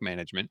and clock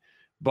management.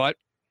 But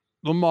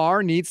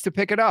Lamar needs to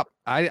pick it up.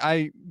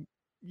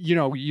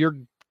 You're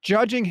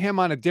judging him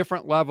on a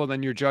different level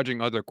than you're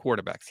judging other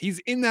quarterbacks. He's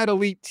in that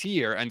elite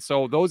tier. And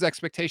so those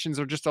expectations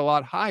are just a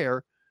lot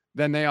higher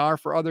than they are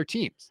for other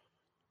teams.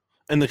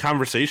 And the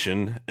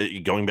conversation,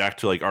 going back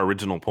to like our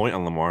original point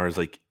on Lamar, is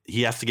like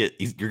you're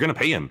going to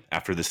pay him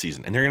after this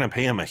season, and they're going to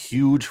pay him a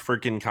huge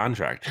freaking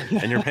contract,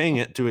 and you're paying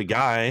it to a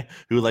guy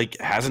who like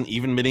hasn't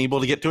even been able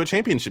to get to a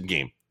championship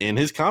game in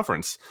his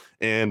conference.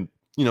 And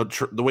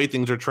the way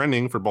things are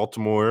trending for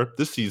Baltimore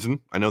this season,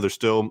 I know they're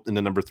still in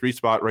the number 3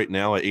 spot right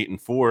now at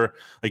 8-4.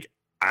 Like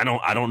I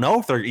don't know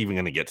if they're even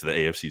going to get to the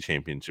AFC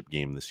Championship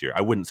game this year. I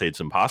wouldn't say it's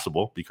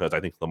impossible because I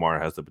think Lamar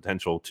has the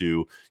potential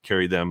to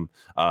carry them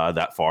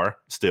that far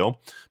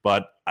still,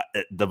 but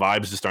the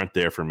vibes just aren't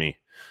there for me.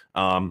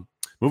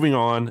 Moving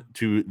on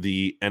to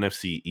the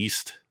NFC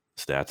East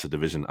stats, a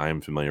division I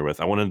am familiar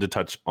with. I wanted to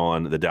touch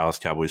on the Dallas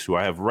Cowboys, who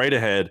I have right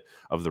ahead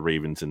of the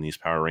Ravens in these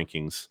power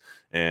rankings,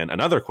 and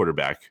another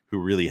quarterback who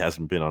really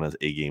hasn't been on his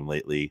A game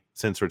lately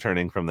since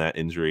returning from that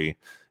injury.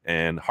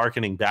 And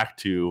hearkening back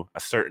to a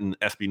certain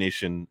SB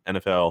Nation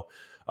NFL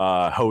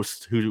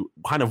host who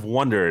kind of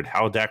wondered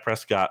how Dak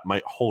Prescott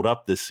might hold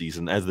up this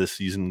season as this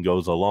season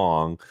goes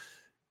along.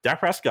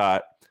 Dak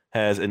Prescott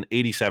has an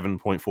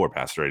 87.4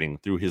 passer rating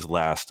through his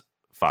last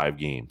 5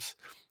 games.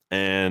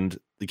 And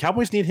the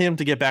Cowboys need him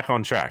to get back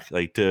on track,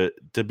 like to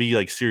be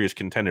like serious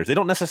contenders. They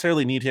don't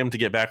necessarily need him to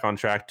get back on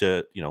track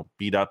to,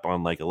 beat up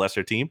on like a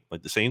lesser team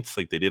like the Saints,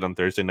 like they did on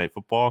Thursday Night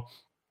Football.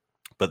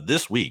 But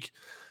this week,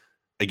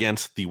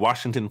 against the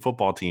Washington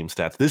football team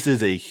stats, this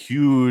is a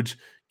huge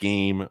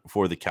game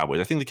for the Cowboys.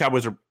 I think the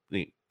Cowboys are,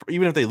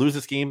 even if they lose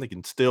this game, they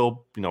can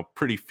still,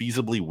 pretty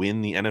feasibly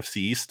win the NFC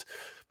East.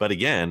 But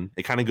again,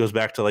 it kind of goes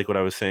back to like what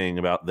I was saying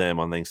about them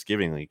on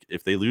Thanksgiving. Like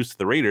if they lose to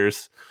the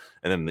Raiders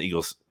and then the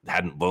Eagles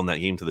hadn't blown that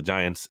game to the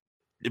Giants,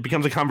 it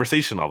becomes a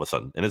conversation all of a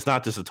sudden, and it's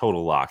not just a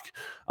total lock.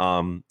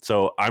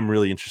 So I'm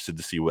really interested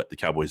to see what the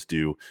Cowboys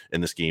do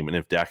in this game and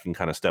if Dak can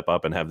kind of step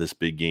up and have this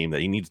big game that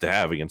he needs to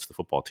have against the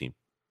football team.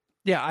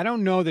 Yeah, I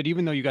don't know that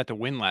even though you got the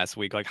win last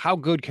week, like how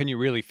good can you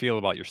really feel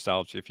about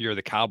yourselves if you're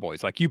the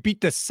Cowboys? Like you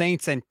beat the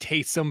Saints and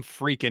Taysom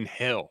freaking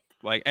Hill.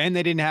 Like, and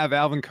they didn't have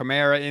Alvin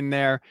Kamara in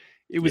there.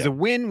 It was a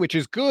win, which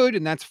is good,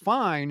 and that's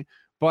fine.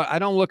 But I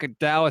don't look at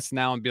Dallas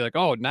now and be like,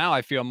 oh, now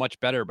I feel much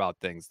better about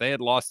things. They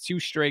had lost 2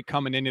 straight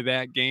coming into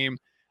that game.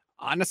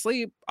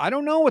 Honestly, I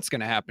don't know what's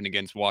going to happen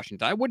against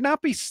Washington. I would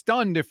not be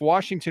stunned if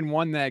Washington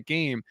won that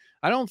game.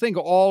 I don't think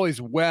all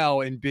is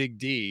well in Big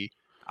D.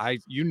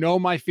 You know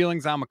my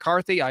feelings on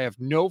McCarthy. I have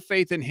no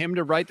faith in him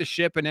to right the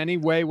ship in any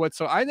way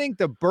whatsoever. I think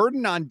the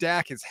burden on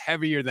Dak is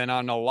heavier than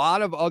on a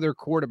lot of other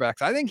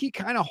quarterbacks. I think he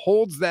kind of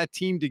holds that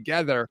team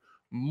together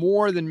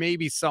more than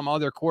maybe some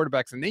other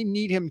quarterbacks, and they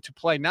need him to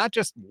play not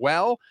just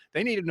well,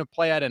 they need him to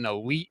play at an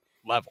elite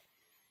level.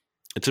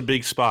 It's a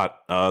big spot.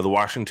 The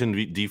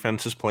Washington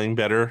defense is playing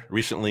better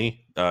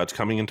recently. It's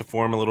coming into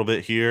form a little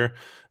bit here,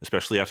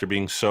 especially after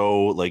being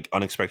so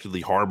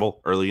unexpectedly horrible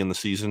early in the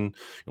season.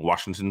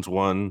 Washington's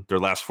won their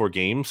last 4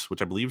 games,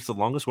 which I believe is the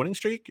longest winning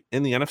streak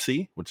in the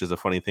NFC, which is a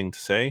funny thing to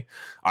say.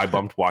 I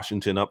bumped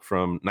Washington up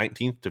from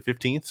 19th to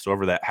 15th, so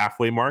over that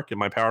halfway mark in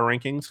my power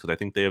rankings, because I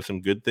think they have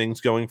some good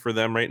things going for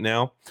them right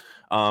now.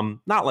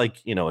 Not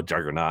a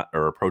juggernaut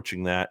or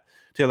approaching that.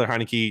 Taylor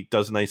Heineke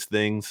does nice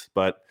things,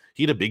 but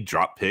he had a big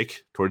drop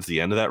pick towards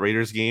the end of that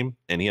Raiders game,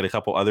 and he had a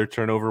couple other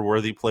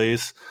turnover-worthy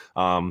plays.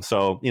 I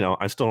still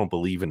don't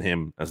believe in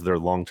him as their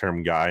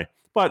long-term guy,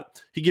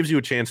 but he gives you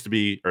a chance to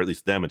be, or at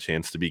least them a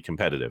chance to be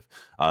competitive.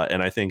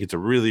 And I think it's a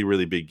really,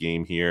 really big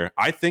game here.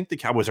 I think the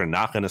Cowboys are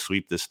not going to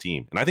sweep this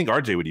team, and I think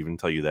RJ would even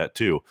tell you that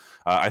too.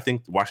 I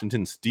think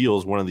Washington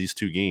steals one of these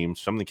 2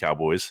 games from the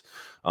Cowboys.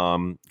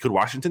 Could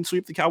Washington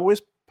sweep the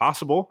Cowboys?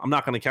 Possible. I'm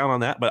not going to count on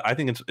that, but I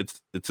think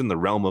it's in the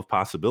realm of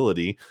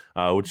possibility,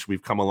 which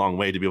we've come a long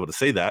way to be able to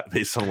say that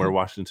based on where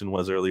Washington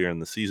was earlier in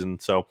the season.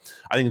 So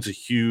I think it's a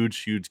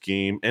huge, huge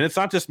game. And it's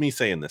not just me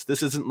saying this.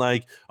 This isn't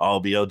like,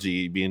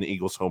 BLG being an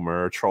Eagles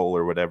homer or troll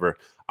or whatever.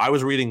 I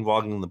was reading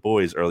Vlogging the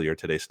Boys earlier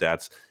today,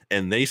 stats,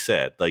 and they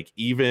said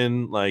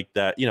even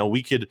that,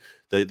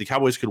 the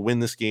Cowboys could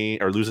win this game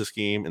or lose this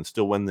game and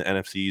still win the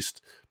NFC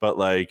East. But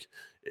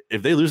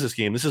if they lose this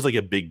game, this is a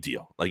big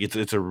deal.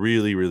 It's a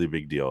really, really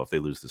big deal if they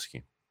lose this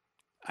game.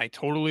 I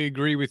totally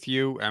agree with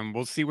you, and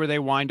we'll see where they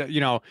wind up.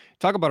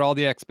 Talk about all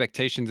the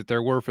expectations that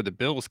there were for the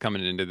Bills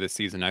coming into this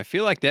season. I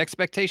feel like the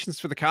expectations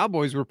for the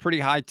Cowboys were pretty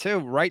high too.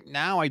 Right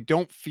now, I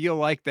don't feel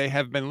like they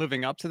have been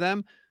living up to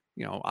them.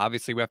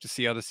 Obviously we have to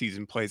see how the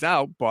season plays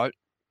out, but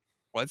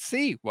let's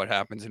see what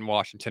happens in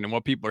Washington and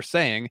what people are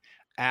saying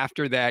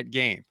after that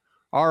game.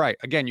 All right.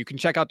 Again, you can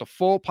check out the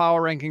full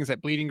power rankings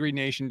at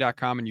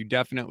bleedinggreennation.com, and you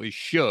definitely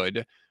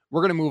should.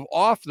 We're going to move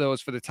off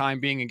those for the time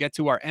being and get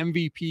to our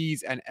MVPs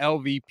and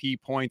LVP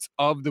points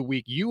of the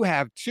week. You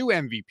have 2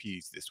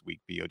 MVPs this week,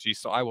 BOG,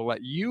 so I will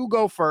let you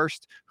go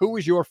first. Who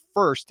was your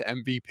first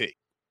MVP?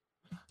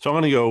 So I'm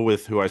going to go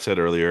with who I said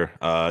earlier,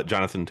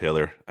 Jonathan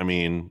Taylor. I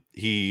mean,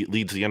 he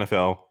leads the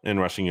NFL in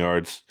rushing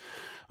yards,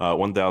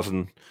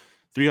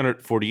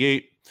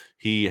 1,348.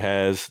 He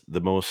has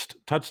the most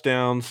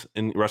touchdowns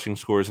in rushing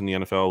scores in the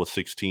NFL with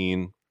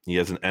 16. He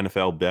has an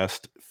NFL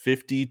best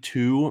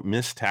 52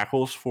 missed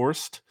tackles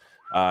forced.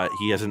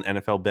 He has an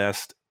NFL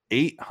best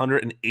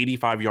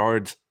 885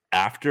 yards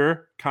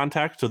after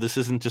contact. So this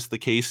isn't just the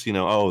case,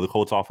 the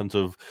Colts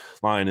offensive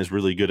line is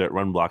really good at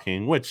run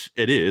blocking, which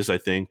it is, I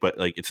think, but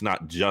he's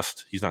not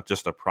just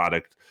a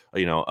product,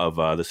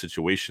 of the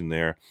situation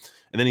there.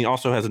 And then he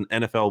also has an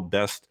NFL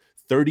best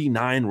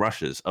 39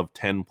 rushes of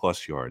 10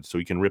 plus yards. So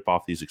he can rip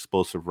off these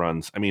explosive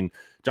runs. I mean,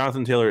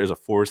 Jonathan Taylor is a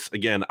force.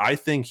 Again, I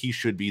think he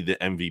should be the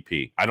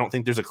MVP. I don't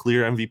think there's a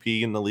clear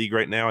MVP in the league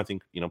right now. I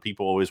think,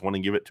 people always want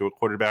to give it to a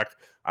quarterback.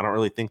 I don't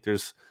really think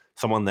there's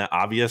someone that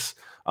obvious.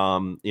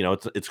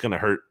 It's going to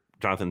hurt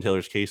Jonathan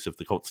Taylor's case if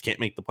the Colts can't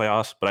make the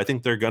playoffs, but I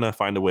think they're going to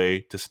find a way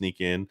to sneak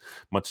in,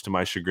 much to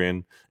my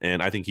chagrin.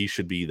 And I think he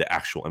should be the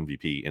actual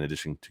MVP in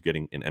addition to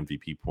getting an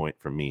MVP point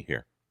from me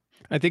here.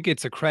 I think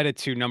it's a credit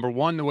to, number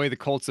one, the way the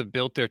Colts have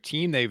built their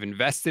team. They've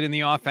invested in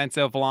the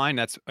offensive line.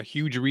 That's a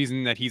huge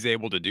reason that he's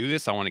able to do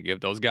this. I want to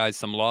give those guys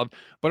some love.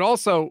 But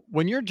also,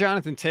 when you're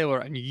Jonathan Taylor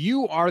and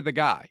you are the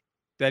guy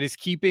that is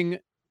keeping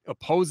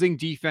opposing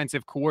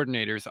defensive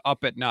coordinators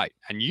up at night,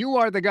 and you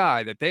are the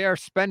guy that they are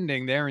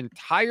spending their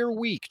entire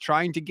week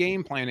trying to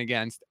game plan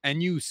against,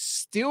 and you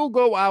still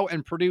go out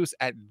and produce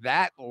at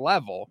that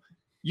level,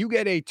 you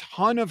get a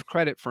ton of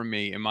credit from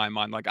me in my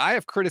mind. I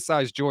have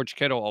criticized George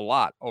Kittle a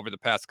lot over the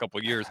past couple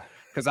of years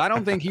because I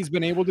don't think he's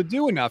been able to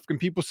do enough. And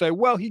people say,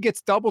 well, he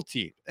gets double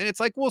teamed. And it's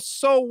well,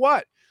 so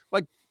what?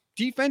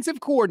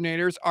 Defensive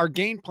coordinators are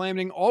game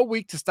planning all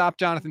week to stop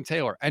Jonathan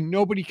Taylor, and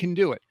nobody can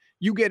do it.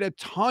 You get a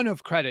ton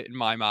of credit in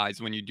my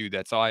eyes when you do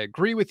that. So I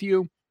agree with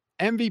you.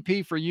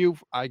 MVP for you,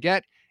 I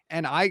get.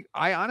 And I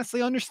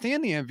honestly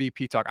understand the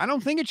MVP talk. I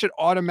don't think it should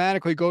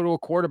automatically go to a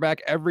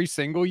quarterback every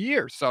single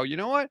year. So you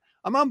know what?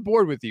 I'm on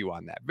board with you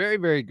on that. Very,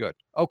 very good.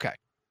 Okay.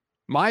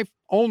 My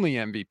only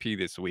MVP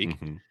this week.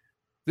 Mm-hmm.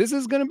 This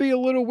is going to be a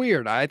little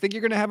weird. I think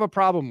you're going to have a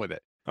problem with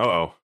it.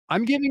 Uh-oh.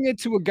 I'm giving it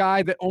to a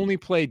guy that only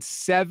played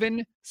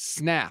 7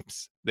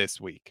 snaps this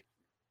week.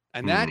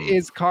 And that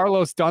is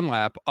Carlos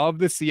Dunlap of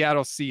the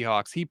Seattle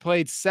Seahawks. He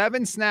played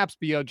 7 snaps,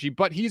 BLG,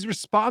 but he's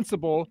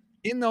responsible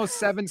in those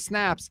 7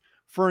 snaps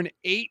for an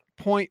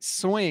 8-point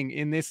swing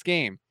in this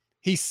game.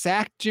 He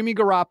sacked Jimmy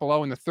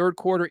Garoppolo in the third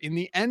quarter in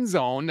the end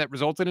zone that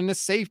resulted in a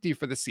safety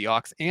for the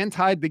Seahawks and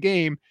tied the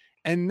game.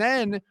 And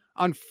then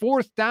on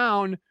 4th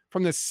down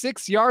from the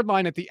 6-yard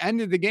line at the end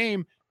of the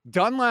game,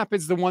 Dunlap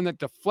is the one that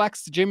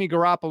deflects Jimmy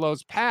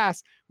Garoppolo's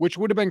pass, which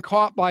would have been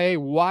caught by a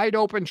wide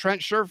open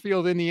Trent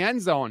Sherfield in the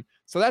end zone.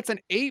 So that's an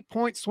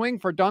 8-point swing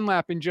for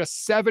Dunlap in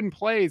just 7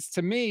 plays.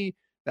 To me,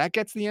 that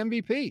gets the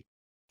MVP.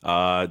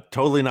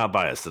 Totally not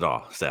biased at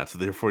all, Stats.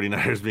 The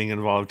 49ers being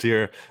involved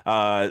here.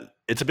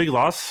 It's a big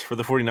loss for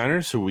the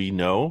 49ers, who we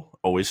know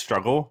always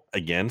struggle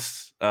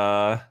against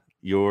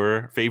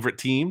your favorite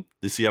team,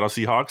 the Seattle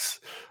Seahawks,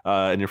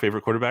 and your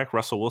favorite quarterback,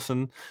 Russell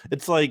Wilson.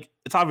 It's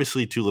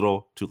obviously too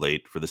little, too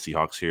late for the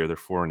Seahawks here. They're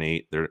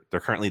 4-8.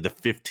 They're currently the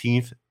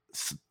 15th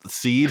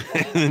seed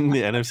in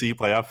the NFC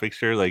playoff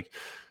fixture.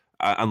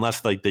 Unless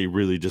they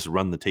really just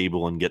run the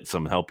table and get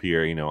some help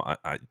here,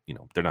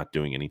 they're not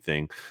doing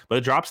anything. But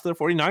it drops the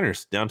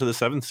 49ers down to the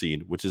 7th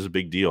seed, which is a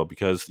big deal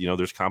because,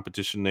 there's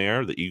competition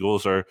there. The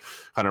Eagles are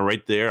kind of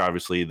right there.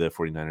 Obviously, the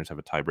 49ers have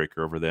a tiebreaker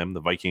over them.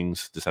 The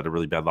Vikings just had a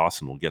really bad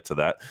loss, and we'll get to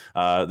that.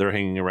 They're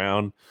hanging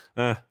around.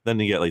 Then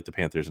you get the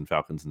Panthers and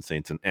Falcons and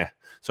Saints, and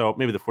So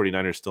maybe the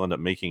 49ers still end up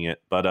making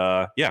it.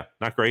 But yeah,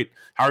 not great.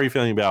 How are you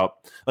feeling about,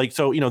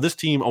 this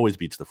team always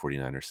beats the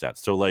 49ers Stats.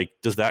 So,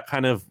 does that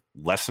kind of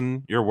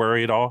lessen your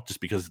worry at all, just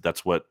because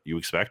that's what you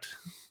expect?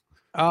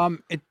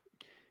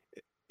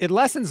 It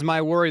lessens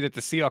my worry that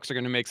the Seahawks are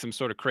going to make some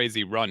sort of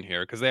crazy run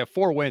here, because they have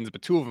 4 wins,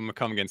 but 2 of them have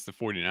come against the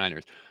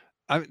 49ers.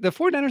 The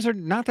 49ers are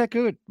not that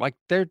good.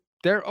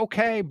 They're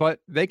okay, but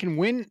they can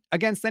win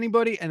against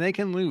anybody and they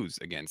can lose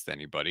against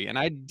anybody. And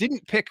I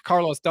didn't pick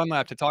Carlos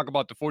Dunlap to talk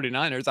about the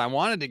 49ers. I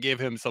wanted to give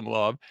him some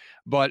love,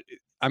 but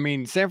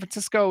San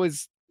Francisco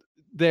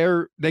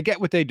they get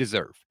what they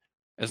deserve.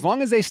 As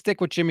long as they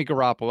stick with Jimmy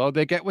Garoppolo,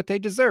 they get what they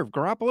deserve.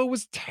 Garoppolo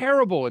was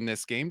terrible in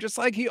this game, just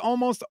like he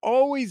almost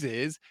always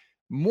is.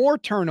 More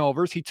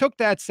turnovers. He took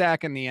that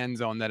sack in the end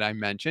zone that I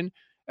mentioned.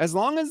 As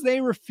long as they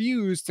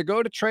refuse to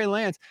go to Trey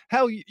Lance,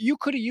 hell, you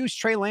could have used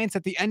Trey Lance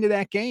at the end of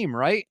that game,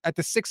 right? At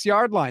the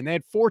 6-yard line. They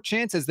had 4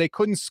 chances. They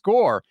couldn't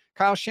score.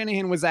 Kyle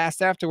Shanahan was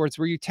asked afterwards,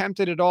 were you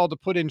tempted at all to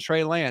put in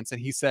Trey Lance?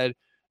 And he said,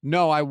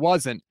 no, I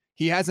wasn't.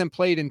 He hasn't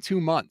played in 2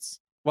 months.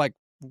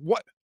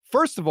 What?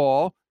 First of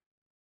all,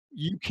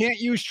 you can't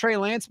use Trey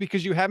Lance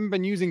because you haven't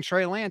been using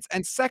Trey Lance.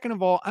 And second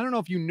of all, I don't know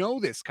if you know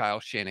this, Kyle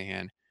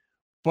Shanahan,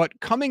 but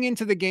coming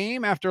into the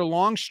game after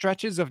long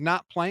stretches of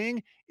not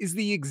playing is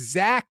the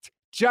exact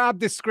job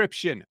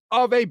description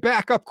of a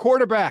backup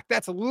quarterback.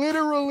 That's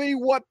literally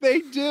what they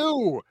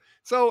do.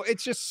 So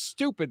it's just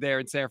stupid there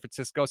in San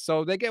Francisco.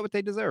 So they get what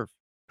they deserve.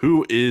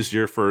 Who is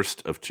your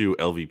first of 2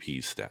 LVP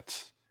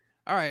Stats?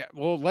 All right.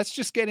 Well, let's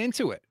just get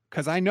into it,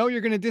 because I know you're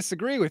going to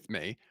disagree with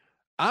me.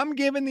 I'm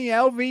giving the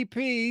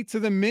LVP to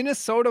the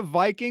Minnesota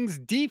Vikings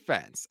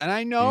defense. And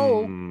I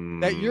know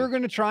that you're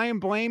going to try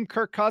and blame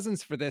Kirk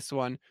Cousins for this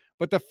one.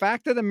 But the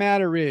fact of the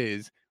matter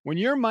is, when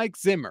you're Mike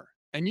Zimmer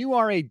and you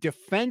are a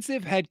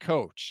defensive head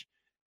coach,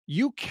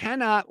 you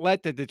cannot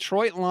let the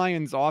Detroit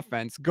Lions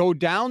offense go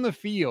down the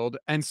field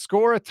and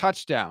score a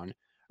touchdown.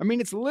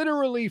 It's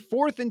literally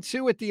 4th and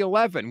 2 at the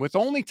 11 with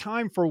only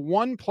time for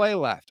 1 play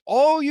left.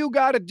 All you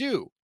got to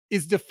do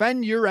is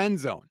defend your end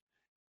zone.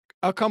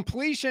 A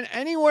completion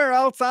anywhere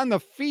else on the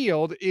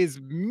field is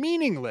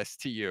meaningless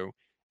to you.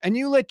 And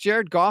you let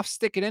Jared Goff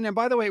stick it in. And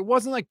by the way, it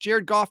wasn't like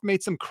Jared Goff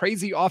made some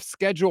crazy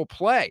off-schedule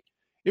play.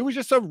 It was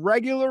just a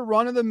regular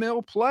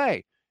run-of-the-mill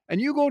play. And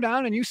you go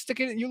down and you stick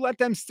it, and you let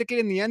them stick it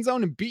in the end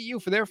zone and beat you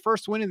for their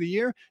first win of the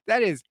year.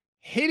 That is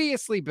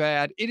hideously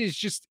bad. It's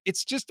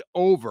just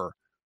over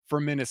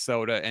for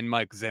Minnesota and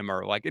Mike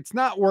Zimmer. It's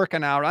not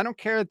working out. I don't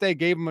care that they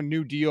gave him a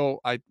new deal.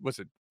 Was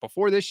it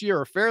before this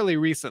year or fairly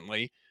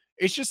recently?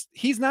 It's just,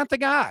 he's not the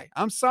guy.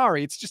 I'm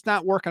sorry. It's just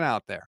not working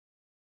out there.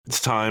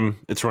 It's time.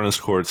 It's run its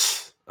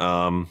course.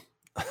 Before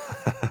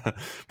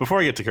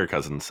I get to Kirk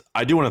Cousins,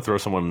 I do want to throw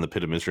someone in the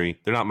pit of misery.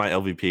 They're not my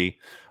LVP,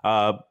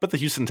 but the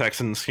Houston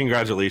Texans,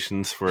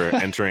 congratulations for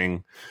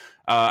entering.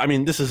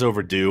 This is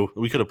overdue.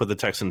 We could have put the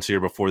Texans here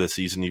before the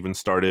season even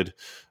started,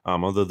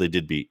 although they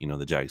did beat,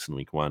 the Jags in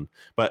week 1.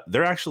 But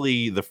they're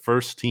actually the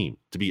first team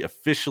to be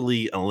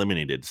officially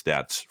eliminated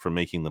Stats from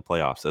making the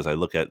playoffs. As I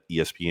look at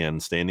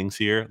ESPN standings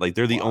here,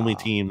 they're the only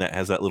team that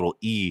has that little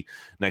E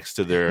next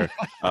to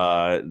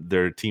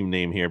their team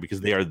name here, because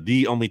they are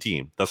the only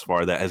team thus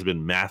far that has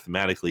been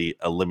mathematically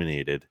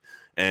eliminated.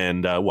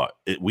 And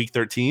week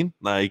 13,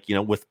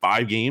 with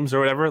 5 games or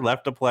whatever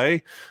left to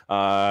play,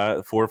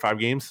 4 or 5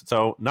 games.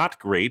 So not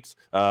great,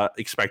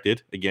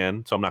 expected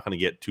again. So I'm not going to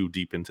get too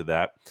deep into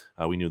that.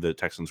 We knew the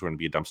Texans were going to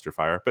be a dumpster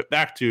fire. But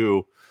back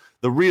to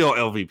the real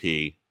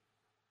LVP,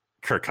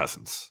 Kirk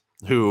Cousins,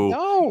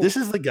 this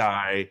is the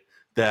guy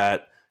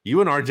that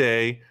you and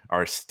RJ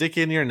are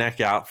sticking your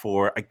neck out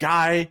for, a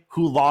guy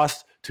who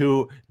lost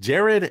to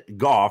Jared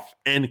Goff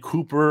and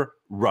Cooper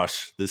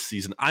Rush this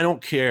season. I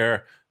don't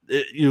care.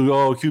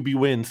 QB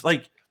wins.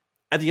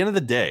 At the end of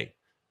the day,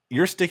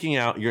 you're sticking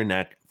out your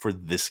neck for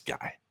this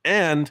guy.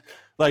 And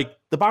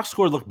the box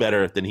score looked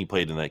better than he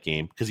played in that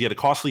game, because he had a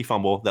costly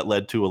fumble that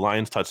led to a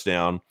Lions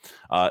touchdown.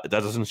 That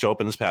doesn't show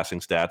up in his passing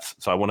stats.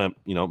 So I want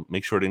to,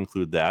 make sure to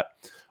include that.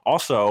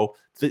 Also,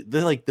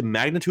 the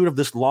magnitude of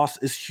this loss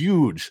is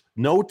huge.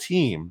 No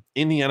team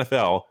in the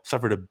NFL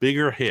suffered a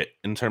bigger hit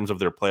in terms of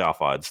their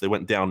playoff odds. They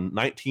went down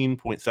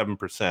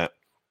 19.7%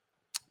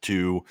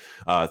 to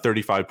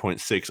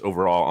 35.6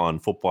 overall on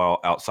Football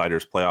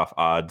Outsiders playoff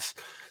odds.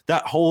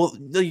 That whole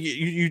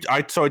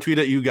I tweeted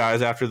at you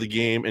guys after the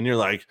game, and you're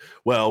like,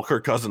 well,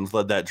 Kirk Cousins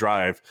led that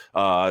drive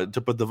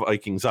to put the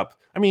Vikings up.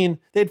 I mean,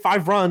 they had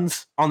 5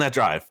 runs on that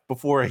drive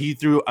before he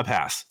threw a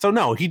pass. So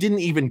no, he didn't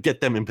even get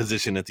them in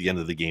position at the end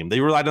of the game. They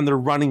relied on their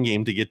running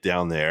game to get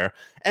down there.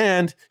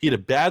 And he had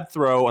a bad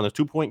throw on a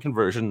 2-point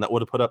conversion that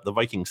would have put up the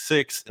Vikings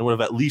 6 and would have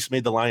at least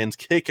made the Lions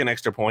kick an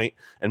extra point.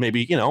 And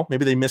maybe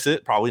they miss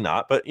it, probably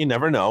not, but you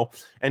never know.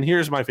 And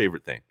here's my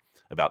favorite thing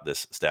about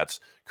this stats.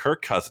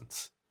 Kirk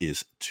Cousins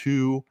is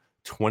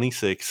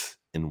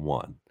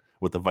 2-26-1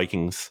 with the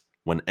Vikings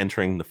when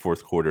entering the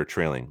fourth quarter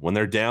trailing. When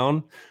they're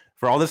down,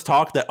 for all this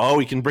talk that,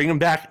 he can bring them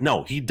back.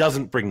 No, he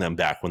doesn't bring them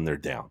back when they're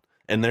down.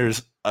 And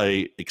there's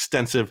a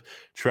extensive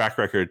track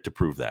record to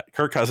prove that.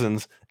 Kirk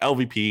Cousins,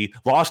 LVP,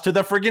 lost to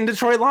the friggin'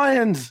 Detroit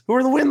Lions, who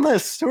are the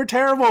winless, who are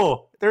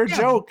terrible. They're a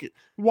joke.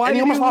 Why and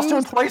he almost lost to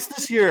him twice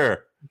this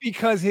year.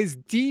 Because his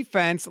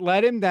defense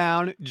let him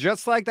down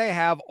just like they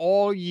have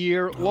all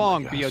year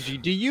long, BLG.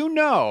 Do you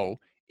know,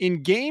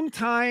 in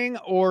game-tying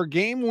or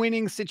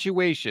game-winning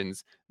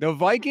situations, the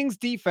Vikings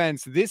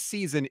defense this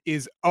season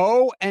is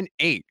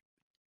 0-8.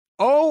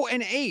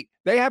 0-8.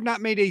 They have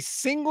not made a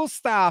single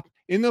stop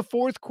in the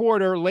fourth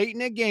quarter late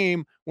in a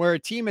game where a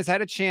team has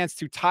had a chance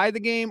to tie the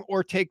game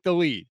or take the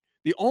lead.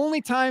 The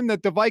only time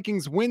that the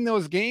Vikings win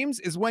those games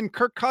is when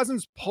Kirk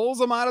Cousins pulls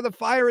them out of the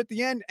fire at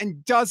the end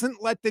and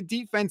doesn't let the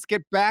defense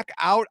get back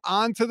out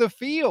onto the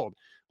field.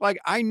 Like,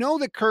 I know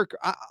that Kirk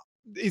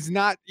is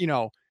not,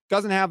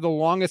 doesn't have the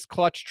longest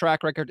clutch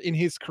track record in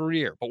his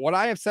career. But what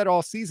I have said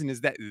all season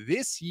is that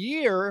this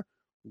year,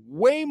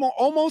 way more,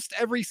 almost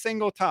every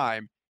single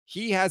time,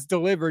 he has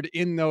delivered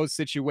in those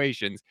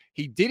situations.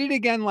 He did it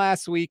again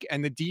last week,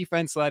 and the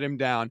defense let him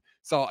down.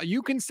 So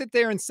you can sit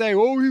there and say, he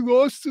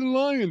lost to the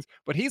Lions,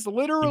 but he's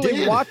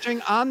literally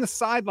watching on the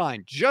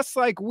sideline, just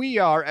like we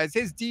are, as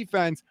his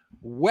defense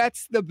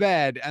wets the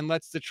bed and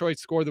lets Detroit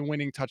score the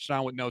winning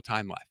touchdown with no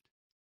time left.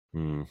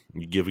 You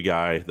give a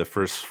guy the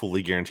first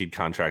fully guaranteed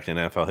contract in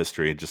NFL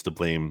history just to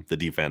blame the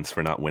defense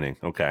for not winning.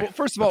 Okay. Well,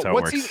 first of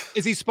all,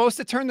 is he supposed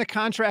to turn the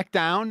contract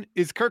down?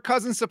 Is Kirk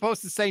Cousins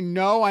supposed to say,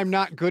 no, I'm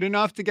not good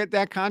enough to get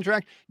that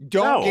contract?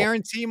 Don't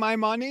guarantee my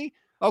money?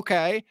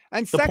 Okay.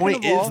 And the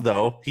point is,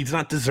 though, he's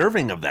not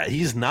deserving of that.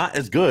 He's not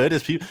as good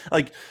as people.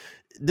 Like,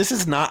 this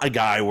is not a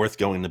guy worth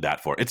going to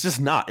bat for. It's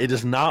just not. It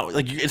is not.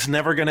 Like, it's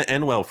never going to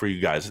end well for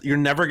you guys. You're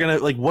never going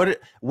to, like, what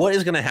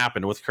is going to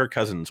happen with Kirk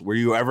Cousins? Were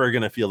you ever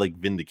going to feel, like,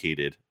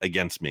 vindicated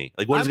against me?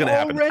 Like, what is going to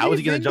happen? How is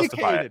he going to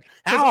justify it?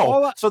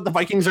 How? So the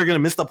Vikings are going to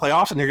miss the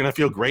playoffs and you're going to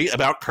feel great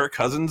about Kirk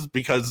Cousins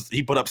because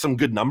he put up some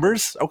good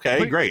numbers?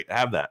 Okay, great.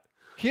 Have that.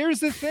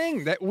 Here's the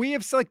thing that we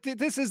have selected.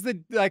 This is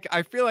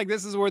I feel like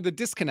this is where the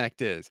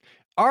disconnect is.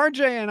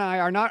 RJ and I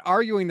are not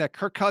arguing that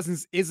Kirk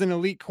Cousins is an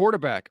elite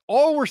quarterback.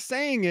 All we're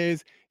saying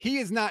is he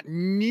is not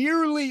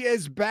nearly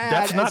as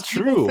bad as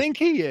people think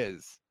he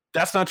is.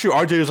 That's not true.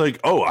 RJ is like,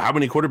 how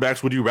many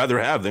quarterbacks would you rather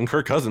have than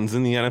Kirk Cousins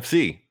in the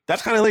NFC?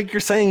 That's kind of like you're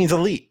saying he's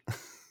elite.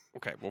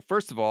 Okay, well,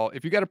 first of all,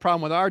 if you got a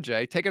problem with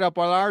RJ, take it up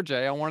with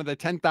RJ on one of the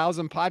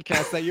 10,000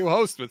 podcasts that you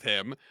host with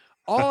him.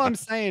 All I'm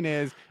saying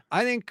is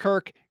I think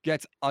Kirk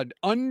gets an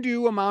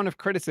undue amount of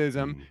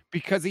criticism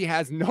because he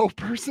has no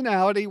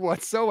personality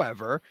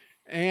whatsoever.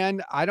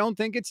 And I don't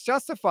think it's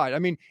justified. I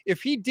mean,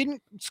 if he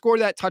didn't score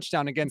that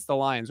touchdown against the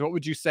Lions, what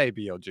would you say,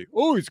 BLG?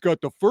 He's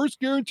got the first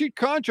guaranteed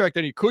contract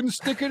and he couldn't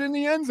stick it in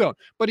the end zone.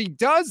 But he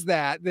does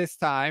that this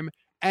time.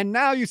 And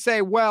now you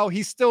say, well,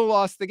 he still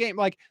lost the game.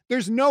 Like,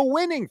 there's no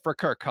winning for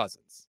Kirk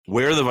Cousins.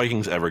 Where are the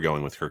Vikings ever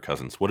going with Kirk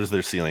Cousins? What is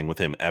their ceiling with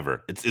him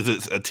ever? Is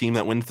it a team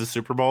that wins the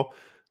Super Bowl?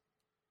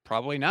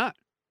 Probably not.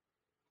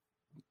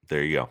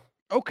 There you go.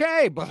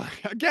 Okay. But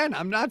again,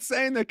 I'm not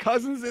saying that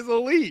Cousins is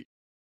elite.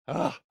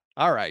 All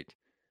right.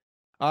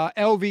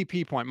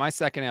 LVP point, my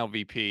second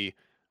LVP.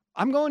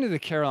 I'm going to the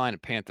Carolina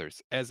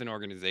Panthers as an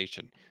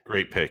organization.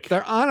 Great pick.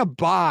 They're on a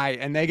bye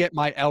and they get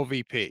my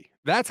LVP.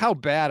 That's how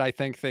bad I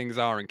think things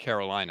are in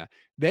Carolina.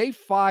 They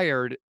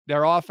fired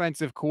their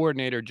offensive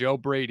coordinator, Joe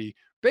Brady,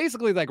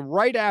 basically like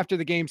right after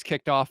the games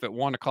kicked off at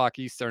 1:00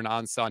 Eastern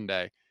on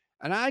Sunday.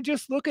 And I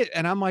just look at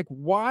and I'm like,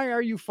 why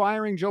are you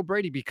firing Joe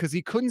Brady? Because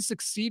he couldn't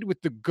succeed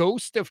with the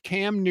ghost of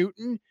Cam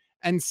Newton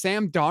and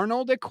Sam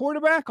Darnold at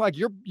quarterback. Like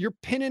you're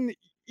pinning,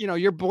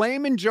 you're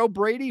blaming Joe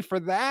Brady for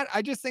that.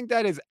 I just think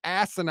that is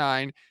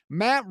asinine.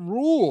 Matt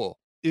Rule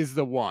is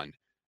the one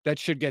that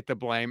should get the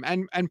blame,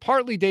 and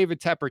partly David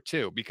Tepper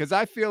too, because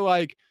I feel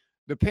like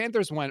the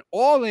Panthers went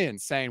all in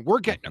saying we're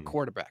getting a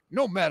quarterback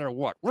no matter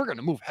what. We're going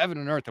to move heaven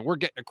and earth and we're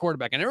getting a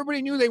quarterback. And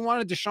everybody knew they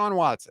wanted Deshaun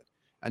Watson.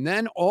 And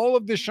then all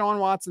of Deshaun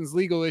Watson's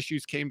legal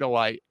issues came to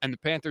light and the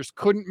Panthers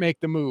couldn't make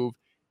the move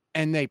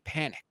and they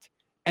panicked.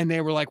 And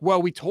they were like,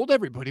 well, we told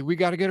everybody we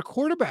got to get a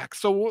quarterback.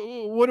 So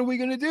what are we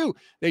going to do?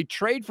 They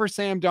trade for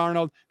Sam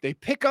Darnold. They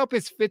pick up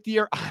his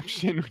 5th-year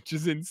option, which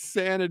is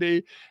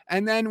insanity.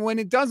 And then when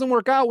it doesn't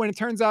work out, when it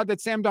turns out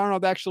that Sam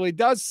Darnold actually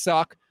does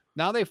suck,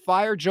 now they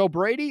fire Joe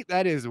Brady.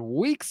 That is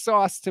weak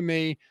sauce to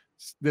me.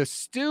 The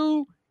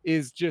stew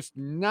is just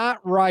not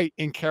right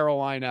in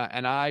Carolina,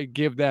 and I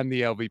give them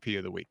the LVP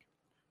of the week.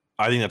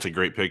 I think that's a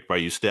great pick by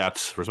you,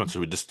 Stats, for as much as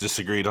we just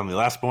disagreed on the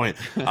last point.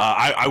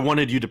 I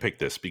wanted you to pick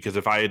this because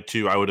if I had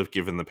to, I would have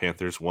given the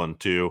Panthers 1,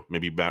 2,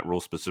 maybe Matt Rule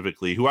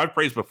specifically, who I've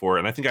praised before.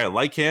 And I think I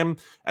like him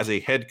as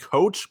a head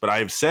coach, but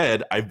I've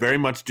said I very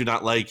much do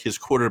not like his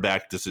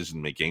quarterback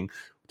decision-making,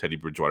 Teddy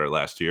Bridgewater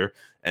last year.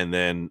 And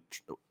then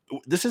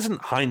this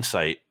isn't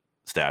hindsight,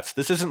 Stats.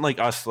 This isn't like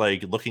us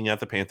like looking at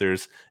the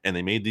Panthers and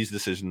they made these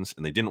decisions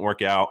and they didn't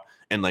work out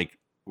and like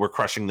we're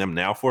crushing them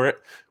now for it.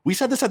 We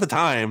said this at the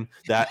time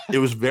that it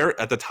was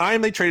at the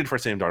time they traded for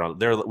Sam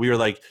Darnold. We were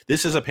like,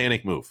 this is a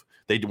panic move.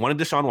 They wanted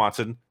Deshaun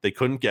Watson. They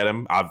couldn't get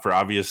him for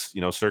obvious,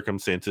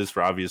 circumstances,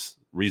 for obvious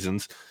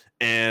reasons.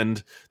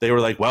 And they were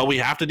like, well, we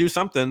have to do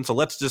something. So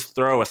let's just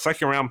throw a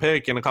 2nd-round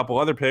pick and a couple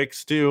other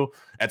picks too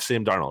at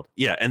Sam Darnold.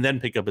 Yeah. And then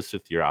pick up his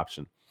 5th-year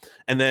option.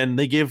 And then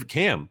they give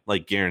Cam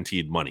like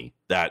guaranteed money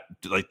that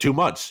like too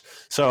much.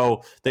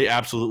 So they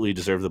absolutely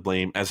deserve the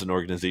blame as an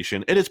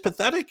organization. It is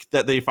pathetic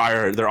that they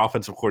fire their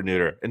offensive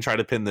coordinator and try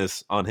to pin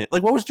this on him.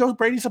 Like, what was Joe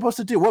Brady supposed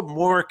to do? What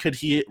more could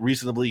he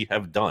reasonably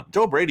have done?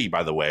 Joe Brady,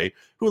 by the way,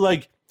 who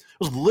like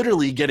was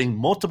literally getting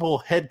multiple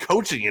head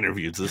coaching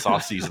interviews this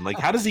offseason. Like,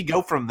 how does he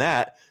go from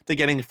that to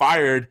getting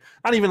fired?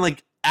 Not even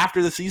like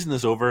after the season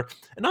is over.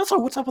 And also,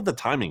 what's up with the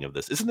timing of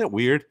this? Isn't it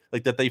weird?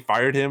 Like that they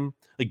fired him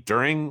like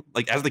during,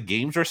 like as the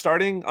games are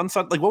starting on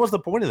Sunday. Like, what was the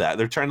point of that?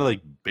 They're trying to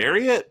like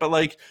bury it, but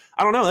like,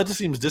 I don't know. That just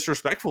seems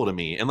disrespectful to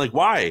me. And like,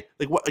 why?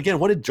 Like, what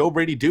did Joe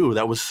Brady do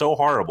that was so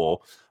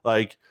horrible?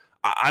 Like,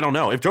 I don't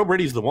know. If Joe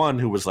Brady's the one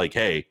who was like,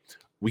 hey,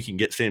 we can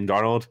get Sam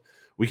Darnold,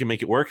 we can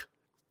make it work.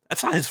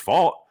 That's not his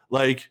fault.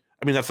 Like,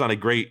 I mean, that's not a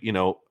great,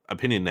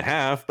 opinion to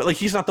have, but like,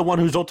 he's not the one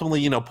who's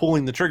ultimately,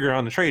 pulling the trigger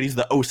on the trade. He's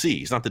the OC.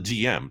 He's not the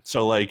GM.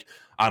 So like,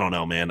 I don't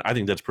know, man. I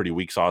think that's pretty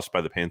weak sauce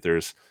by the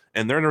Panthers,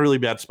 and they're in a really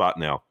bad spot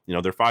now.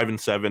 They're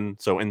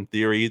 5-7. So in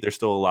theory, they're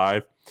still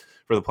alive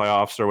for the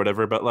playoffs or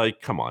whatever, but like,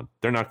 come on,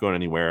 they're not going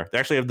anywhere. They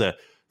actually have the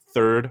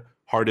 3rd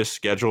hardest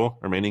schedule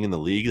remaining in the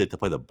league. They have to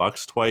play the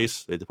Bucks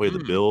twice. They have to play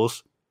the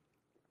Bills,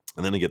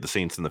 and then they get the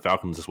Saints and the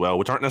Falcons as well,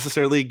 which aren't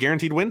necessarily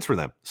guaranteed wins for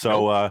them.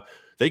 So,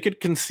 they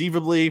could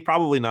conceivably,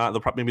 probably not.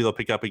 Maybe they'll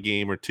pick up a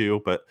game or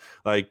two, but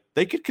like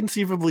they could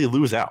conceivably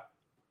lose out.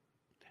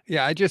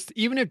 Yeah,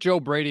 even if Joe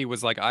Brady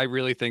was like, I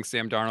really think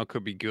Sam Darnold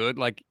could be good.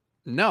 Like,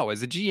 no,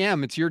 as a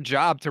GM, it's your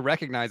job to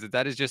recognize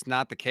that is just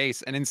not the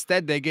case. And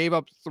instead, they gave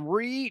up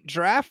 3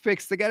 draft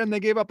picks to get him. They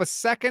gave up a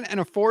 2nd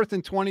and a 4th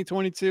in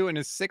 2022 and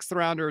a 6th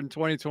rounder in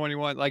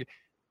 2021. Like,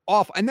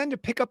 off. And then to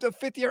pick up the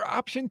 5th-year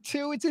option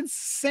too, it's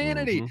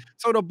insanity.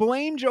 So to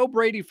blame Joe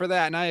Brady for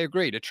that, and I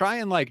agree, to try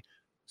and like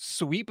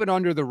sweep it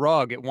under the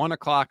rug at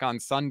 1:00 on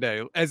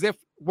Sunday, as if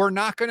we're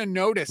not going to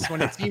notice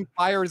when a team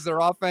fires their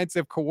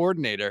offensive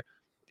coordinator.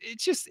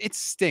 It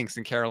stinks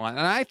in Carolina.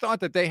 And I thought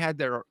that they had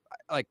their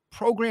like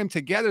program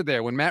together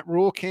there when Matt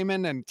Rule came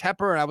in and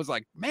Tepper, and I was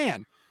like,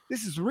 man,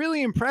 this is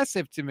really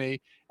impressive to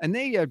me. And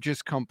they have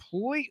just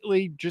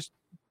completely just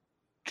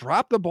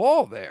dropped the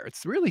ball there.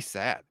 It's really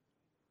sad.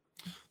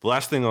 The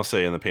last thing I'll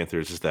say on the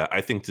Panthers is that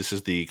I think this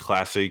is the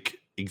classic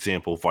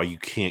example of why you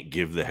can't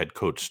give the head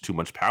coach too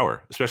much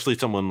power, especially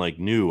someone like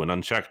new and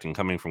unchecked and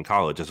coming from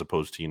college, as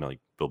opposed to, like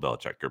Bill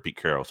Belichick or Pete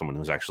Carroll, someone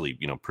who's actually,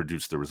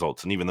 produced the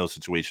results. And even those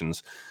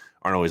situations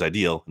aren't always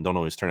ideal and don't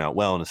always turn out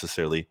well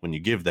necessarily when you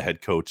give the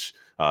head coach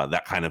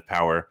that kind of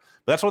power.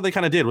 But that's what they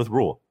kind of did with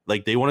Rule.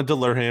 Like they wanted to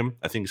lure him,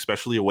 I think,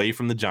 especially away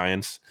from the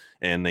Giants.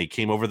 And they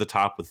came over the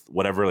top with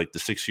whatever, like the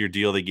 6-year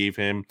deal they gave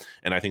him.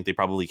 And I think they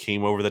probably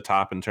came over the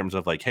top in terms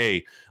of like,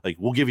 hey, like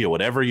we'll give you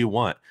whatever you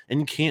want. And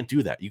you can't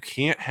do that. You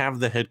can't have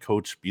the head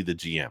coach be the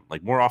GM.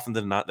 Like more often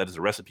than not, that is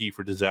a recipe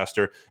for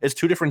disaster. It's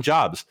 2 different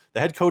jobs.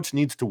 The head coach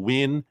needs to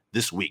win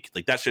this week.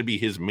 Like that should be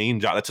his main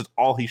job. That's just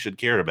all he should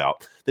care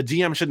about. The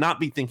GM should not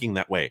be thinking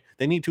that way.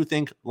 They need to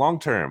think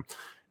long-term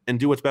and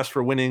do what's best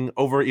for winning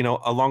over,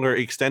 a longer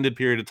extended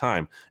period of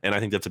time. And I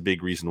think that's a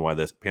big reason why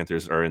the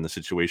Panthers are in the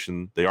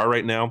situation they are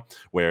right now,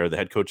 where the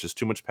head coach has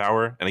too much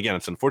power. And again,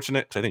 it's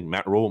unfortunate because I think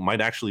Matt Rule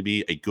might actually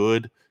be a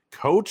good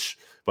coach,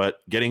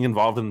 but getting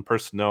involved in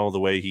personnel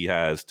the way he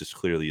has just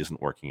clearly isn't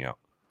working out.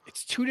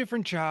 It's 2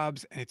 different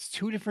jobs, and it's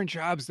 2 different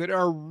jobs that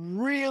are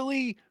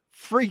really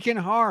freaking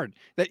hard,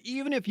 that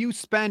even if you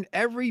spend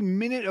every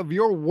minute of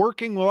your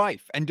working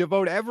life and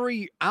devote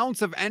every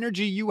ounce of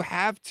energy you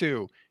have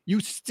to, you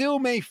still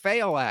may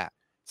fail at.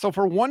 So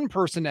for one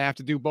person to have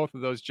to do both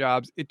of those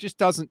jobs, it just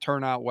doesn't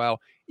turn out well.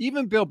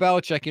 Even Bill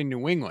Belichick in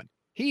New England,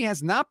 he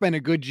has not been a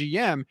good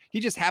GM. He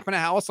just happened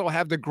to also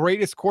have the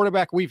greatest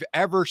quarterback we've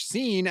ever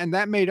seen, and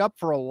that made up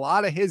for a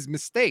lot of his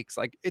mistakes.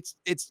 Like it's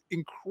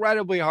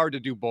incredibly hard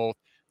to do both.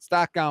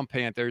 Stock down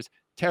Panthers,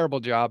 terrible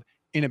job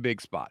in a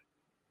big spot.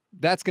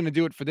 that's going to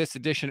do it for this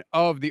edition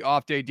of the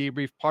Off Day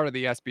Debrief, part of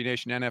the SB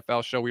Nation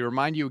NFL show. We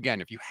remind you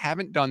again, if you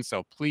haven't done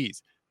so,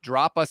 please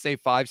drop us a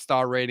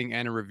 5-star rating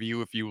and a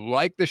review. If you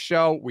like the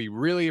show, we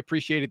really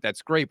appreciate it.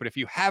 That's great. But if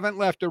you haven't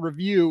left a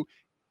review,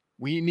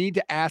 we need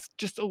to ask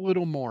just a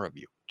little more of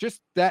you.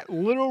 Just that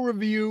little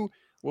review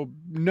will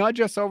nudge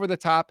us over the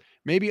top.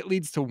 Maybe it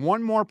leads to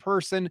one more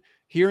person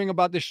hearing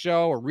about the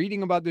show or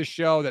reading about this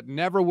show that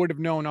never would have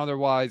known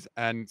otherwise.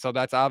 And so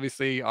that's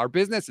obviously our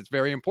business. It's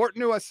very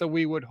important to us. So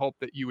we would hope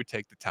that you would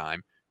take the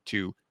time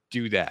to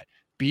do that.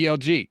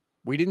 BLG,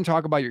 we didn't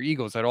talk about your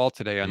Eagles at all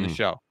today on the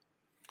show.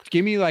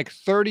 Give me like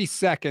 30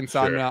 seconds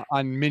on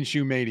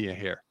Minshew Mania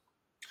here.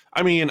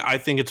 I mean, I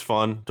think it's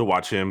fun to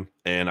watch him,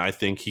 and I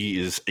think he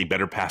is a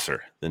better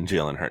passer than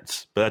Jalen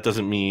Hurts. But that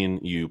doesn't mean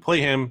you play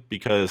him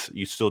because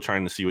you're still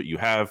trying to see what you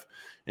have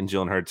in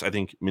Jalen Hurts. I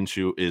think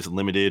Minshew is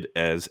limited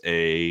as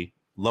a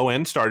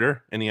low-end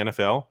starter in the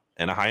NFL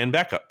and a high-end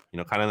backup,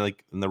 kind of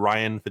like in the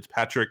Ryan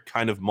Fitzpatrick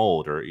kind of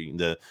mold, or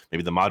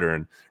maybe the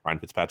modern Ryan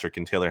Fitzpatrick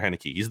and Taylor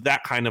Heinicke. He's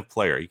that kind of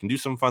player. He can do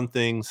some fun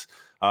things.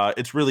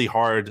 It's really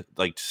hard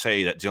to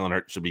say that Jalen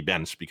Hurts should be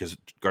benched because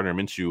Gardner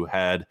Minshew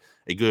had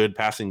a good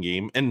passing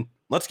game. And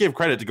let's give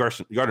credit to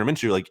Gardner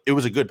Minshew. It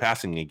was a good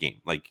passing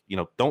game.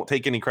 Don't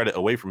take any credit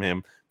away from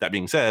him. That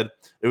being said,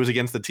 it was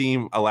against the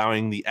team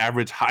allowing the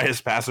average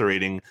highest passer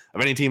rating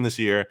of any team this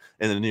year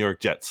in the New York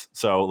Jets.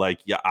 So,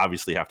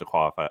 obviously have to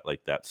qualify it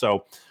like that.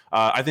 So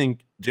I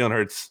think Jalen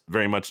Hurts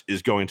very much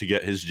is going to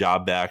get his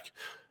job back.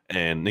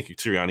 And Nick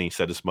Sirianni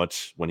said as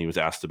much when he was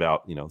asked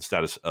about, the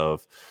status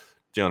of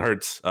Jalen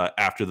Hurts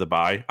after the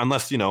bye,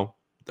 unless,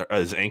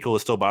 his ankle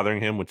is still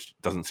bothering him, which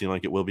doesn't seem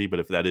like it will be. But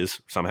if that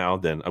is somehow,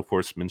 then, of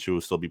course, Minshew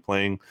will still be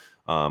playing.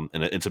 And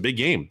it's a big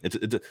game.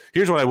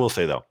 Here's what I will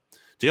say, though.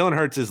 Jalen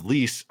Hurts'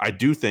 leash, I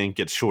do think,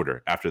 gets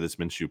shorter after this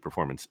Minshew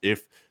performance.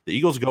 If the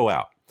Eagles go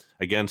out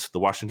against the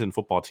Washington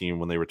football team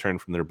when they return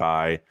from their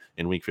bye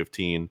in Week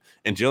 15,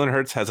 and Jalen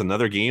Hurts has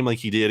another game like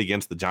he did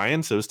against the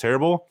Giants, it was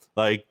terrible,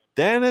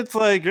 then it's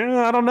I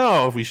don't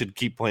know if we should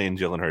keep playing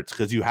Jalen Hurts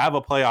because you have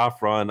a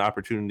playoff run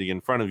opportunity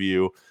in front of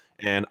you.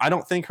 And I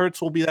don't think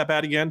Hurts will be that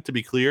bad again, to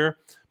be clear.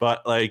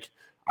 But, I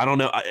don't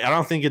know. I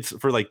don't think it's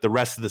for, the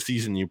rest of the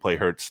season you play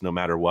Hurts no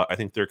matter what. I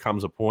think there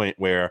comes a point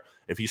where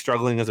if he's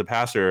struggling as a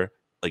passer,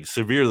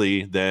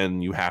 severely,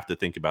 then you have to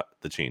think about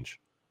the change.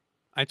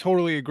 I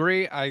totally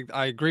agree. I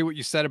agree what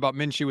you said about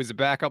Minshew as a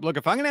backup. Look,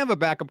 if I'm going to have a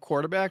backup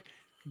quarterback,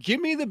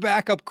 give me the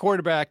backup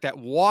quarterback that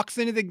walks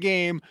into the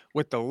game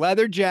with the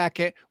leather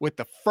jacket, with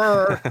the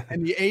fur,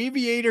 and the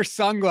aviator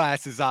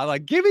sunglasses on.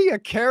 Give me a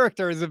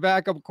character as a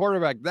backup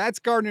quarterback. That's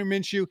Gardner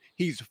Minshew.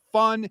 He's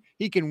fun.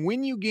 He can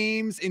win you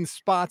games in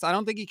spots. I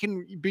don't think he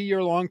can be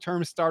your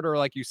long-term starter,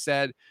 like you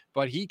said,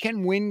 but he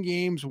can win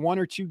games, 1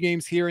 or 2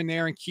 games here and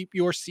there, and keep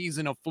your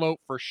season afloat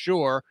for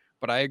sure.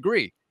 But I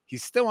agree.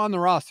 He's still on the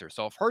roster.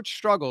 So if Hurts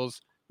struggles,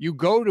 you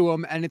go to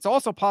him, and it's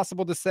also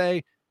possible to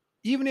say,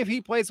 even if he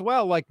plays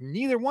well,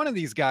 neither one of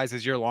these guys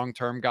is your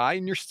long-term guy,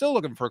 and you're still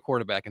looking for a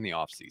quarterback in the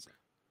offseason.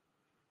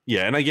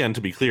 Yeah, and again,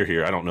 to be clear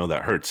here, I don't know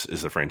that Hurts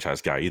is a franchise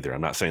guy either.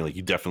 I'm not saying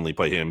you definitely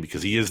play him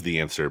because he is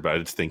the answer, but I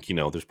just think,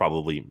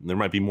 there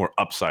might be more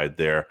upside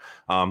there.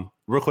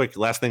 Real quick,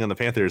 last thing on the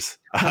Panthers.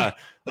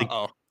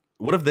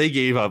 What if they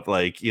gave up,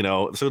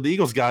 so the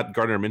Eagles got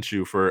Gardner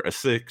Minshew for a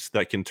 6th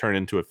that can turn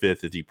into a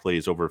 5th if he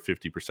plays over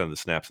 50% of the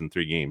snaps in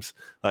 3 games.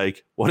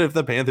 What if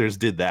the Panthers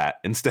did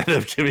that instead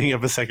of giving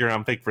up a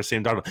 2nd-round pick for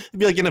Sam Darnold? It'd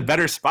be in a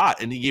better spot,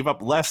 and he gave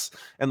up less.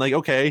 And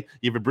okay,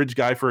 you have a bridge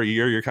guy for a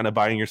year. You're kind of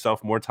buying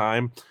yourself more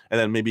time. And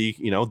then maybe,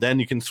 then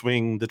you can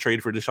swing the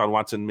trade for Deshaun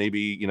Watson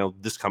maybe,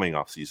 this coming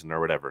off season or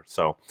whatever.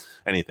 So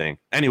anything.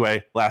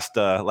 Anyway, last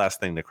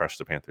thing to crush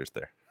the Panthers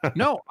there.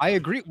 No, I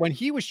agree. When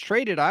he was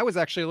traded, I was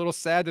actually a little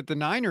sad that the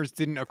Niners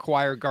didn't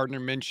acquire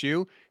Gardner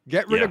Minshew.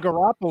 Get rid of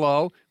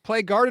Garoppolo,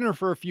 play Gardner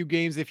for a few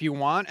games if you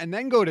want, and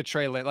then go to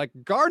Trey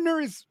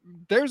Lance.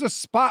 There's a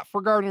spot for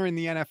Gardner in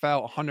the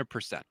NFL,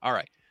 100%. All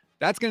right,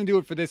 that's going to do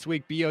it for this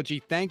week.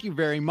 BOG, thank you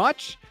very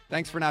much.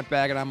 Thanks for not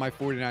bagging on my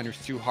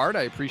 49ers too hard.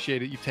 I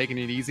appreciate it. You taking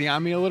it easy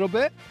on me a little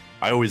bit.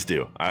 I always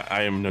do.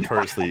 I am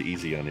notoriously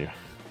easy on you.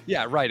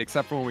 Yeah, right,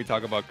 except for when we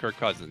talk about Kirk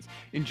Cousins.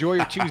 Enjoy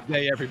your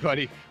Tuesday,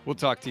 everybody. We'll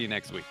talk to you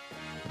next week.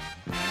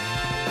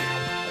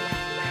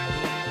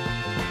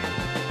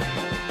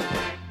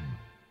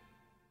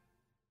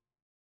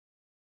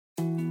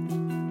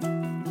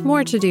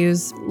 More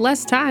to-dos,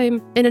 less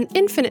time, and an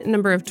infinite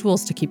number of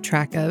tools to keep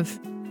track of.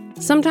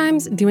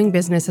 Sometimes doing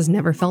business has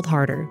never felt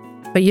harder,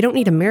 but you don't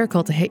need a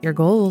miracle to hit your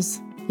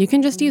goals. You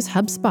can just use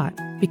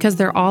HubSpot, because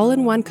their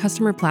all-in-one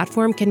customer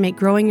platform can make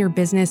growing your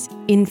business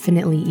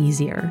infinitely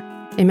easier.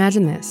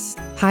 Imagine this: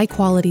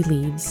 high-quality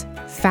leads,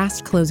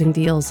 fast closing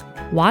deals,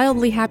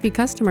 wildly happy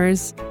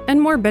customers,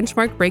 and more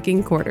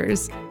benchmark-breaking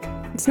quarters.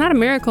 It's not a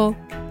miracle,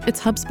 it's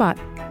HubSpot.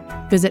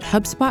 Visit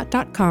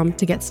HubSpot.com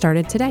to get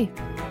started today.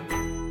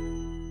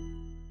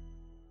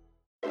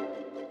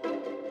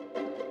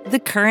 The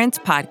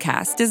Current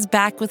podcast is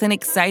back with an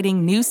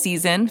exciting new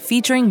season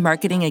featuring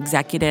marketing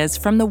executives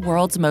from the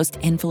world's most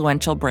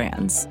influential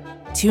brands.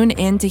 Tune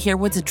in to hear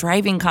what's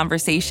driving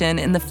conversation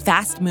in the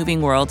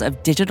fast-moving world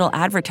of digital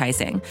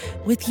advertising,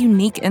 with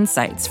unique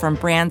insights from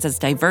brands as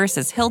diverse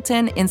as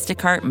Hilton,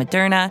 Instacart,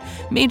 Moderna,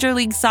 Major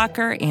League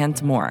Soccer,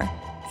 and more.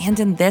 And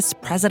in this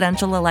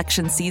presidential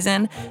election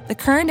season, The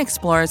Current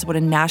explores what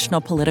a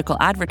national political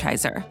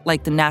advertiser,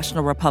 like the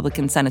National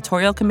Republican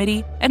Senatorial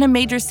Committee, and a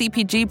major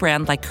CPG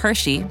brand like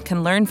Hershey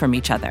can learn from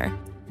each other.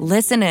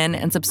 Listen in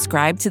and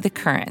subscribe to The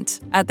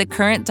Current at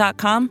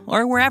thecurrent.com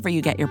or wherever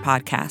you get your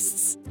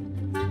podcasts.